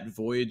like that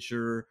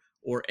Voyager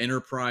or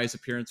Enterprise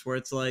appearance where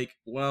it's like,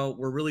 well,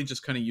 we're really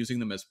just kind of using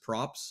them as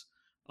props.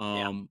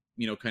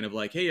 Kind of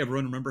like, hey,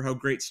 everyone, remember how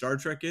great Star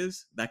Trek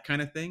is? That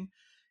kind of thing.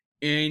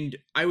 And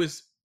I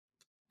was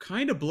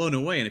kind of blown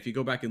away. And if you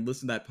go back and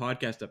listen to that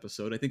podcast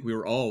episode, I think we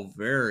were all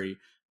very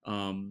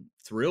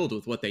thrilled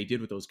with what they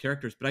did with those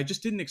characters. But I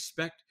just didn't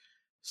expect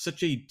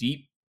such a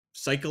deep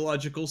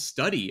psychological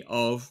study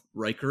of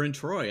Riker and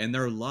Troy and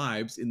their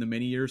lives in the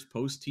many years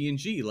post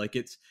TNG. Like,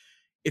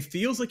 it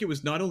feels like it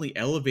was not only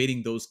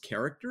elevating those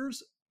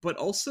characters, but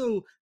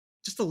also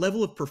just the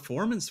level of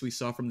performance we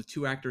saw from the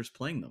two actors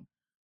playing them.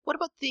 What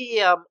about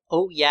the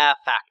oh yeah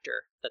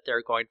factor that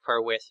they're going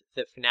for with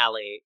the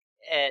finale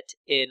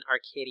in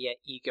Arcadia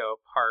Ego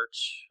Part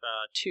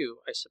 2,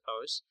 I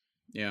suppose?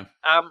 Yeah.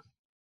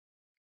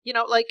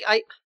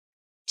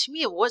 To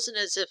me, it wasn't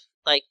as if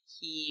like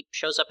he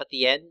shows up at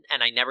the end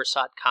and I never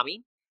saw it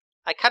coming.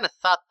 I kind of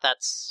thought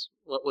that's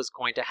what was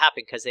going to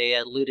happen because they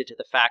alluded to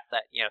the fact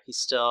that he's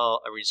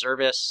still a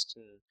reservist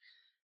and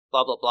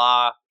blah blah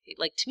blah.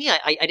 Like, to me,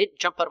 I didn't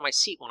jump out of my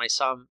seat when I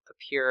saw him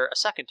appear a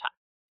second time.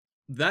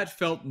 That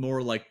felt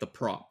more like the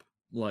prop.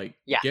 Like,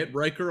 yeah. Get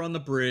Riker on the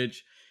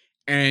bridge,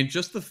 and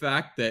just the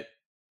fact that,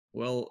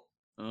 well,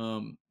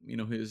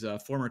 his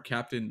former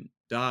captain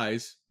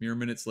dies mere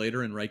minutes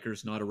later and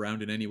Riker's not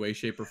around in any way,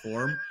 shape, or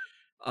form.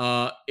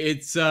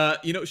 It's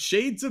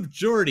shades of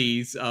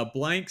Geordi's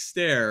blank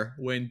stare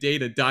when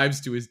Data dives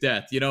to his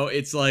death.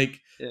 It's like,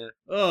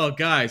 oh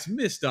guys,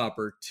 missed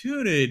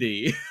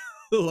opportunity.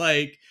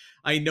 Like,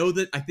 I know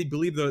that I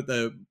believe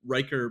the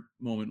Riker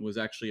moment was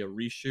actually a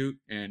reshoot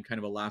and kind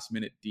of a last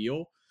minute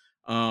deal.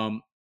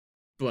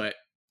 But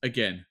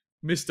again,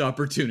 missed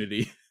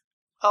opportunity.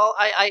 Oh,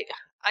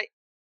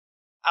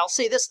 I'll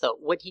say this though: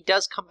 when he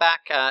does come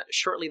back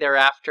shortly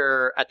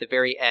thereafter, at the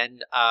very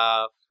end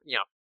of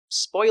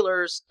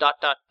spoilers. ...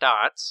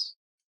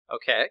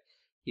 Okay,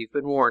 you've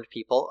been warned,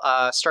 people.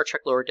 Star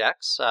Trek Lower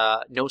Decks,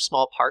 no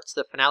small parts.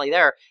 The finale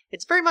there.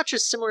 It's very much a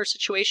similar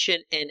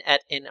situation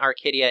in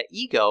Arcadia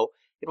Ego,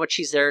 in which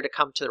he's there to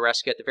come to the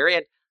rescue at the very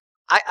end.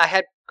 I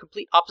had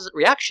complete opposite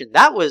reaction.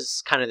 That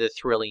was kind of the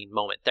thrilling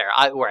moment there,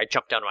 where I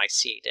jumped out of my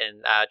seat,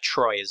 and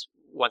Troy is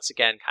once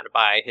again kind of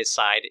by his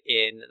side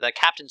in the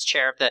captain's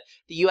chair of the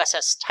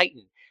USS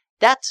Titan.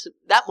 That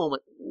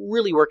moment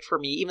really worked for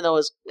me, even though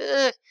it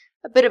was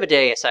a bit of a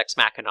Deus Ex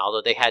Machina,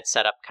 although they had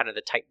set up kind of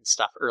the Titan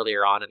stuff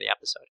earlier on in the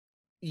episode.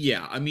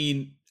 Yeah, I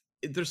mean,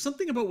 there's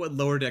something about what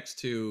Lower Decks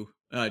 2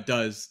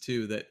 does,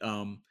 too, that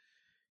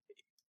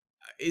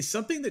is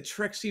something that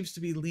Trek seems to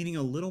be leaning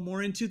a little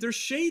more into. There's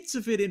shades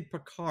of it in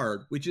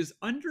Picard, which is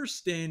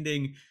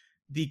understanding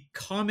the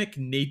comic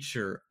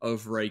nature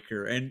of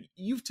Riker. And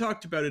you've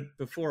talked about it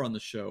before on the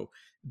show.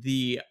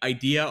 The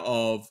idea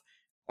of,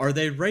 are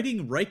they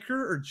writing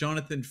Riker or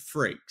Jonathan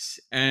Frakes?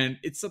 And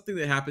it's something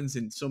that happens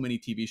in so many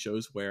TV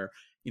shows where,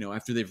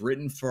 after they've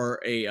written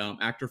for a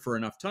actor for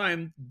enough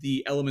time,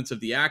 the elements of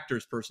the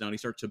actor's personality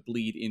start to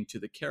bleed into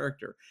the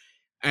character.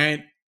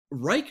 And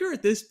Riker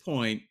at this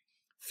point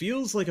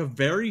feels like a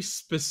very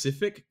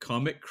specific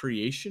comic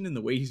creation in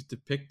the way he's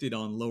depicted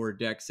on Lower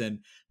Decks and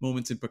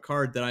moments in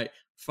Picard that I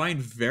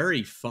find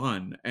very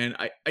fun. And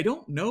I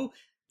don't know,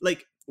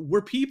 like,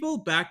 were people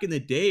back in the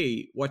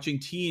day watching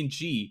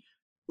TNG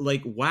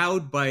like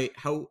wowed by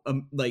how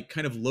like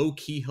kind of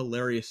low-key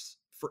hilarious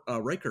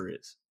Riker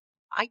is?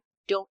 I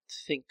don't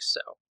think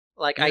so.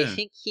 Like, Yeah. I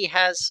think he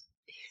has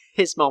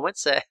his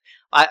moments.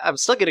 I'm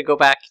still going to go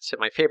back to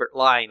my favorite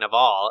line of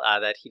all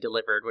that he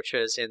delivered, which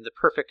was in The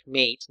Perfect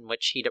Mate, in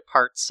which he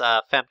departs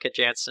Famke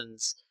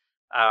Janssen's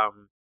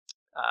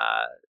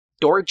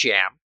door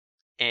jam,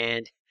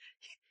 and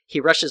he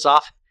rushes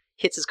off,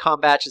 hits his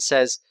comm badge, and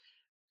says,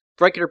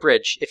 "Riker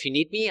Bridge, if you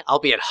need me, I'll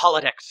be at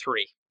holodeck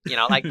 3."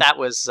 Like that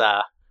was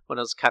one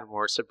of those kind of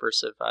more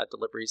subversive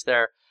deliveries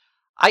there.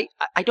 I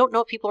don't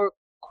know if people are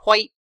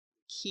quite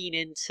keen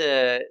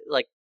into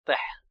like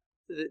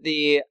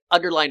the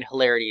underlying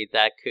hilarity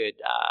that could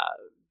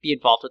be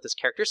involved with this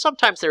character.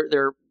 Sometimes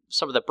there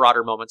some of the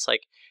broader moments,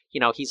 like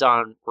he's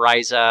on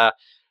Risa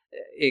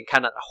in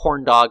kind of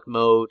horn dog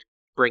mode,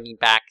 bringing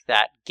back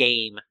that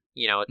game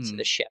to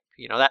the ship.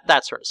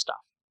 That sort of stuff.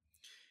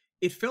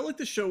 It felt like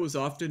the show was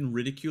often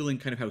ridiculing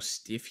kind of how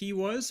stiff he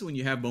was when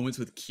you have moments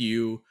with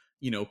Q,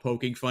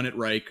 poking fun at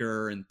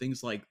Riker and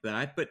things like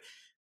that. But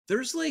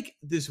there's like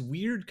this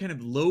weird kind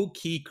of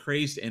low-key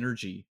crazed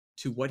energy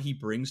to what he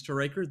brings to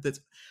Riker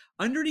that's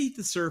underneath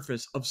the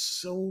surface of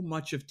so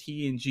much of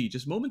TNG,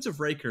 just moments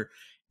of Riker.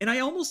 And I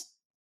almost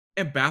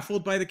am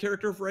baffled by the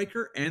character of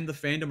Riker and the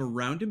fandom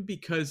around him,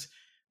 because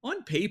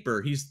on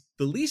paper, he's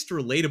the least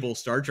relatable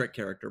Star Trek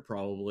character,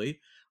 probably.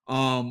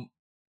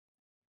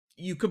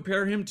 You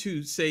compare him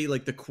to, say,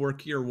 like the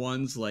quirkier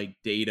ones like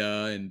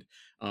Data and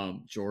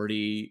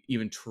Geordi,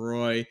 even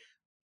Troy.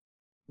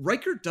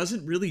 Riker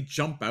doesn't really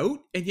jump out,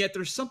 and yet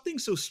there's something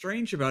so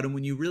strange about him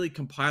when you really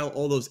compile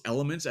all those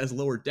elements, as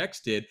Lower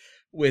Decks did,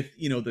 with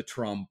the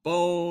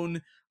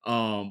trombone,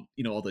 all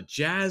the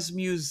jazz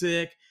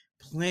music,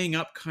 playing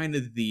up kind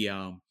of the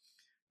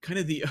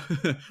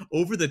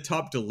over the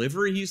top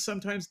delivery he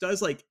sometimes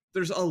does. Like,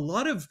 there's a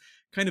lot of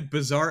kind of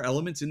bizarre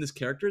elements in this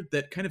character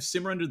that kind of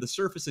simmer under the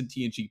surface in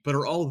TNG, but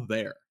are all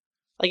there.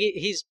 Like,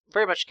 he's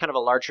very much kind of a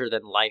larger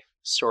than life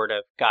sort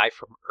of guy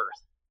from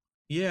Earth.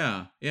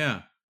 Yeah.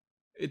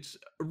 It's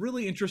a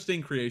really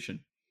interesting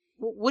creation.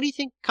 What do you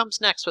think comes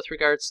next with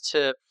regards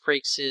to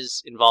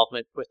Frakes'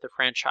 involvement with the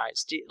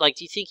franchise? Do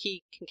you think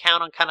he can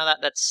count on kind of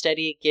that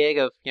steady gig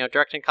of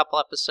directing a couple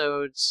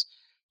episodes,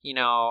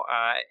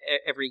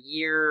 every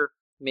year?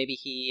 Maybe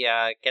he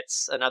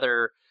gets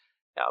another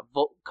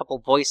couple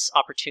voice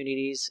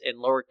opportunities in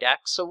Lower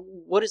Decks. So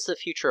what is the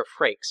future of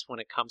Frakes when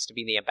it comes to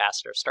being the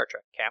ambassador of Star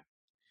Trek, Cam?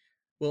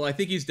 Well, I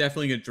think he's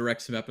definitely going to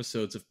direct some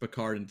episodes of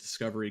Picard and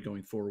Discovery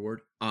going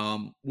forward.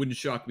 Wouldn't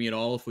shock me at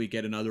all if we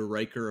get another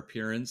Riker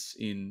appearance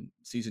in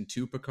season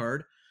 2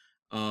 Picard.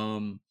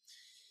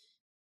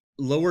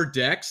 Lower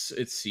Decks,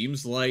 it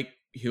seems like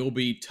he'll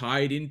be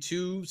tied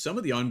into some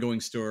of the ongoing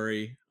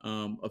story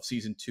of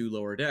season 2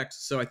 Lower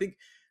Decks. So I think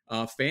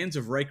fans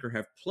of Riker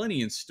have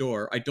plenty in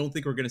store. I don't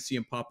think we're going to see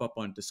him pop up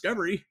on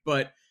Discovery,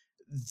 but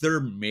there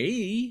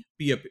may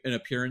be an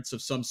appearance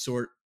of some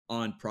sort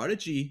on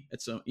Prodigy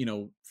at some,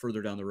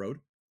 further down the road.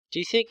 Do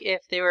you think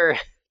if they were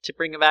to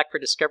bring him back for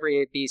Discovery,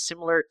 it'd be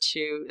similar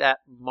to that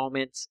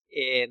moment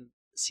in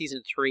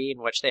season 3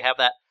 in which they have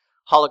that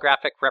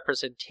holographic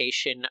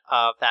representation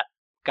of that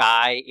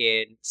guy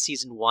in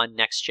season 1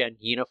 Next Gen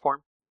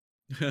uniform?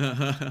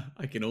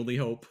 I can only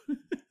hope.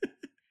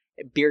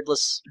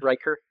 Beardless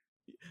Riker.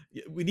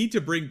 We need to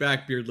bring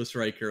back Beardless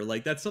Riker.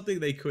 Like, that's something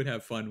they could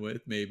have fun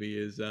with, maybe,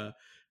 is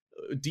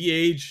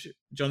de-age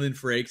Jonathan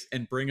Frakes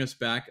and bring us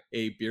back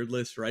a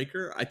beardless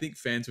Riker. I think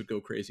fans would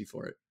go crazy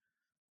for it.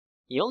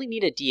 You only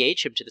need to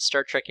de-age him to the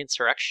Star Trek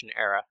Insurrection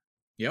era.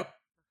 Yep,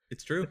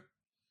 it's true.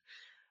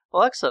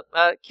 Well, excellent.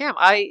 Cam,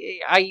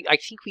 I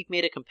think we've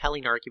made a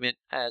compelling argument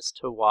as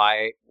to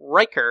why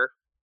Riker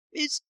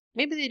is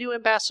maybe the new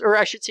ambassador, or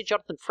I should say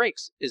Jonathan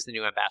Frakes is the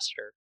new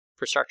ambassador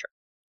for Star Trek.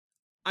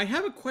 I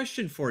have a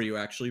question for you,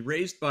 actually,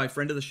 raised by a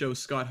friend of the show,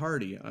 Scott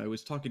Hardy. I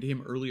was talking to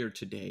him earlier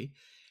today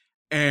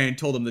and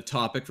told him the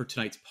topic for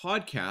tonight's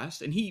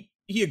podcast, and he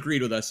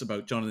agreed with us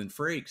about Jonathan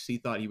Frakes. He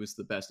thought he was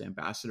the best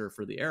ambassador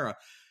for the era,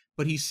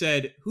 but he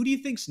said, who do you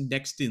think's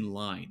next in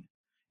line?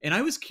 And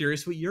I was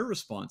curious what your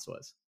response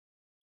was.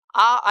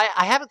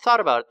 I haven't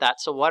thought about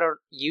that, so why don't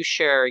you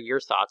share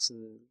your thoughts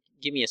and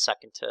give me a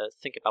second to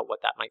think about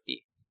what that might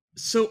be.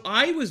 So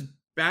I was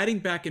batting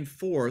back and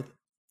forth,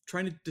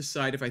 trying to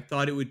decide if I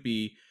thought it would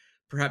be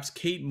perhaps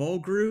Kate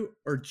Mulgrew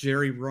or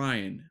Jerry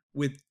Ryan.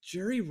 With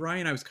Jerry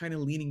Ryan, I was kind of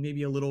leaning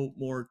maybe a little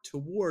more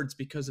towards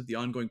because of the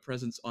ongoing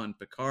presence on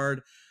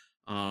Picard,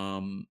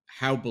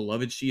 how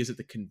beloved she is at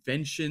the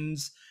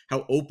conventions,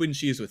 how open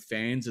she is with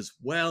fans as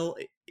well.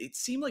 It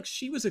seemed like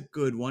she was a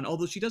good one,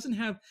 although she doesn't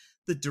have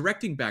the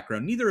directing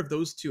background. Neither of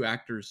those two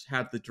actors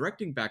have the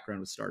directing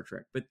background with Star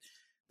Trek, but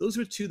those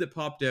were two that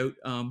popped out.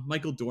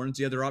 Michael Dorn's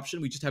the other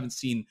option. We just haven't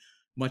seen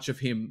much of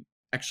him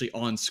actually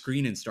on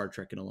screen in Star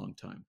Trek in a long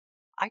time.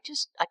 I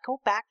go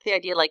back to the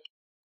idea, like,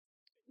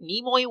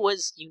 Nimoy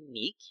was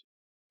unique,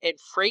 and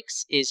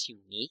Frakes is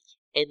unique,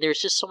 and there's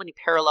just so many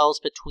parallels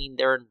between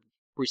their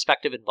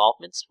respective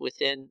involvements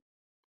within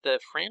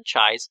the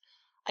franchise.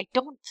 I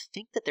don't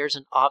think that there's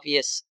an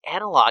obvious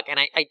analog, and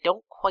I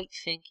don't quite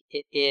think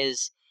it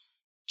is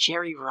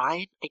Jerry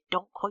Ryan. I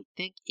don't quite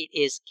think it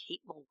is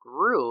Kate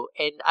Mulgrew,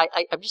 and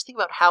I'm just thinking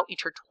about how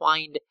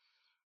intertwined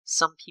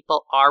some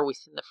people are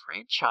within the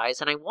franchise,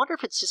 and I wonder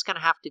if it's just going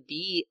to have to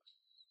be,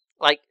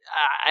 like,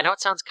 I know it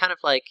sounds kind of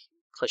like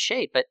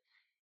cliched, but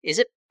is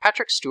it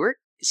Patrick Stewart?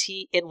 Is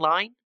he in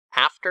line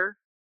after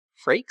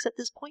Frakes at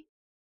this point?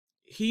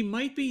 He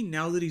might be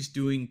now that he's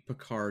doing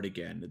Picard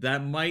again.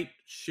 That might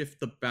shift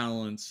the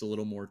balance a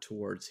little more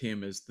towards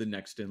him as the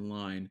next in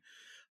line.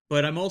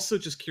 But I'm also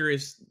just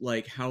curious,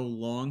 like, how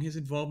long his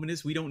involvement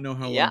is. We don't know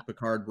how long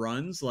Picard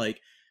runs. Like,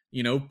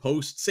 you know,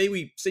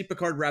 say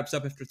Picard wraps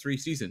up after 3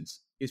 seasons.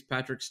 Is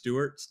Patrick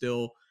Stewart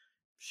still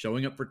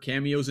showing up for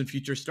cameos in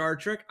future Star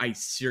Trek? I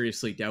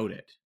seriously doubt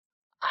it.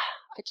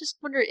 I just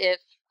wonder if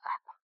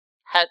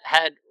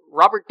had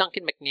Robert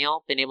Duncan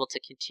McNeil been able to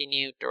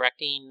continue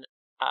directing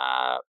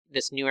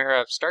this new era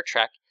of Star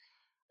Trek,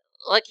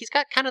 like, he's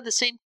got kind of the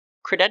same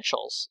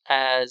credentials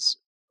as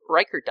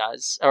Riker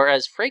does, or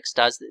as Frakes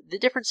does. The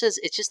difference is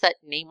it's just that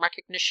name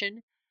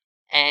recognition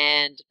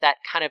and that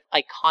kind of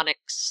iconic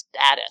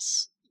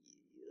status.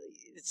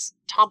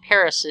 Tom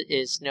Paris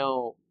is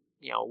no,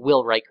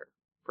 Will Riker,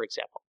 for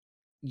example.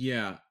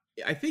 Yeah,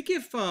 I think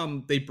if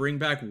they bring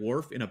back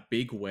Worf in a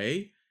big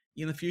way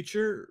in the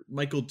future,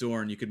 Michael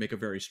Dorn, you could make a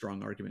very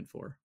strong argument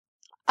for.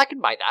 I can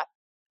buy that.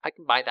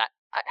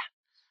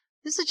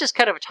 This is just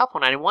kind of a tough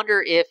one. I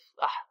wonder if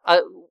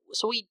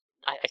so we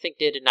I think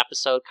did an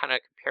episode kind of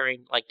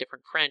comparing like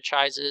different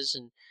franchises,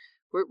 and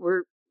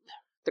we're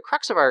the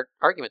crux of our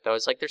argument though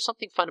is like there's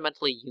something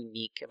fundamentally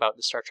unique about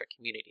the Star Trek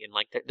community, and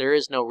like there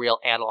is no real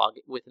analog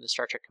within the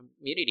Star Trek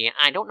community, and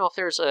I don't know if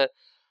there's an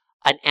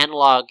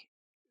analog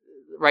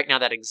right now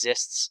that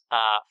exists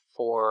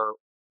for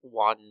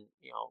one,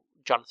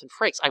 Jonathan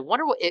Frakes. I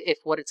wonder if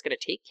what it's going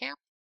to take, Cam,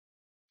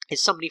 is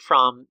somebody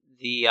from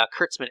the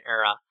Kurtzman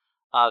era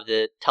of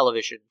the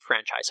television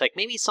franchise. Like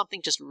maybe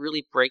something just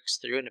really breaks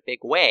through in a big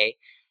way,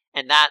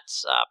 and that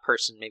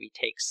person maybe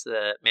takes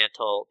the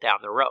mantle down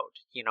the road.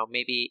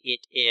 Maybe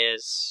it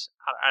is,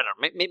 I don't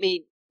know,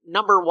 maybe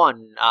number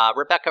one,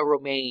 Rebecca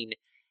Romijn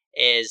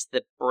is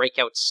the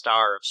breakout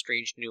star of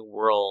Strange New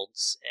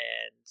Worlds,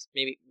 and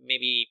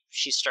maybe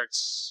she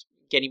starts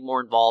getting more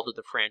involved with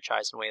the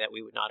franchise in a way that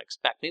we would not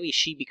expect. Maybe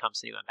she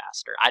becomes the new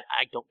ambassador. I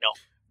don't know.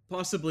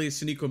 Possibly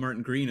Sonequa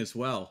Martin Green as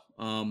well.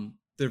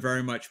 They're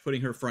very much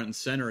putting her front and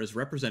center as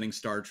representing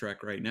Star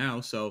Trek right now,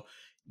 so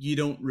you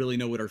don't really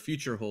know what our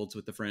future holds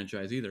with the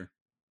franchise either.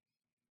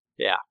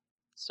 Yeah.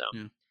 So.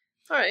 Yeah.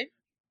 All right.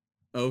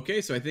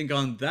 Okay, so I think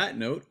on that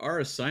note, our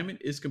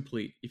assignment is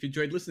complete. If you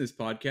enjoyed listening to this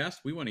podcast,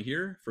 we want to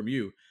hear from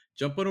you.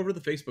 Jump on over to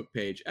the Facebook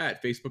page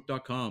at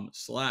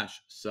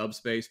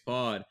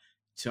facebook.com/subspacepod.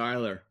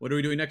 Tyler, what are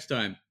we doing next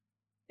time?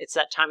 It's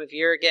that time of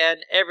year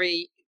again.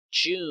 Every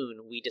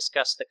June, we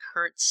discuss the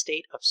current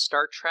state of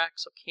Star Trek.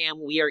 So,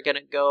 Cam, we are going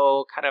to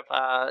go kind of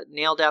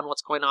nail down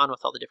what's going on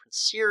with all the different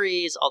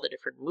series, all the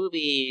different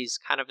movies,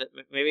 kind of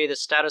maybe the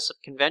status of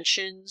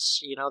conventions.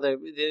 It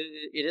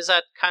is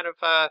that kind of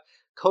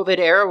COVID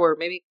era where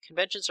maybe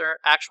conventions are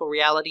actual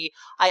reality.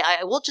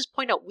 I will just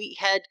point out we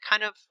had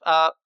kind of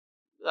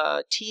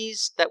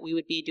teased that we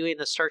would be doing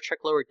the Star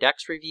Trek Lower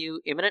Decks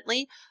review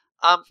imminently.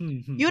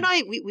 You and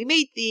I, we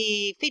made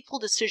the fateful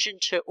decision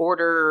to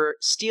order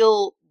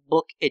Steel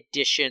Book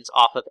editions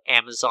off of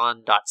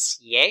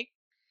Amazon.ca.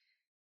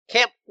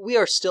 Camp, we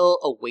are still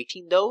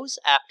awaiting those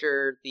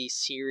after the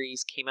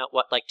series came out,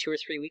 like 2 or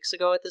 3 weeks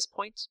ago at this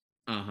point?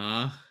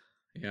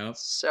 Yep.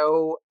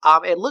 So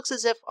it looks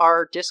as if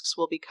our discs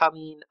will be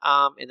coming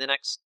in the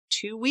next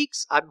 2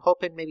 weeks. I'm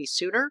hoping maybe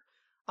sooner.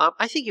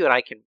 I think you and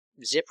I can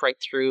zip right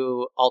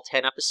through all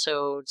 10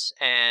 episodes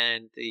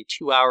and the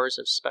 2 hours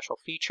of special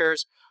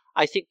features.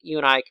 I think you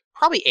and I could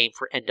probably aim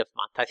for end of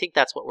month. I think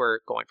that's what we're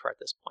going for at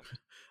this point.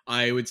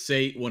 I would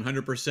say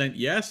 100%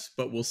 yes,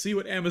 but we'll see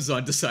what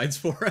Amazon decides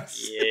for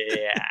us.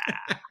 Yeah.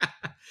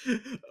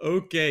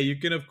 Okay, you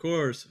can, of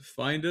course,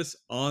 find us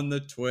on the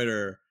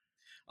Twitter.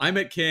 I'm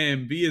at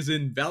Cam. B as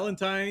in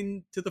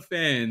Valentine to the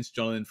fans.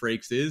 Jonathan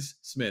Frakes is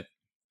Smith.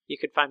 You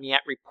can find me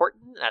at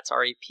Reportin. That's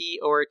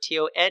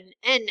Reporton.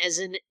 N as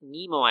in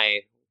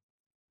Nimoy.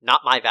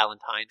 Not my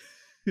Valentine.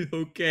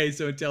 Okay,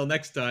 so until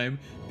next time,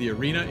 the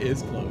arena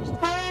is closed.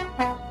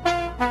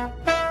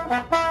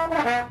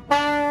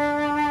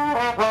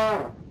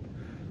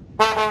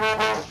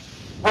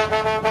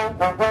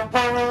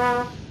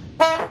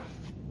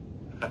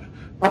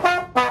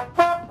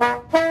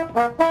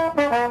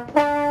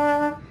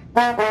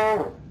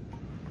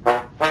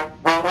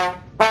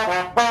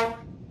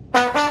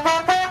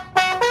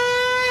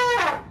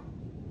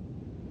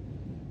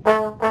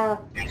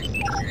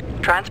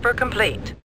 Transfer complete.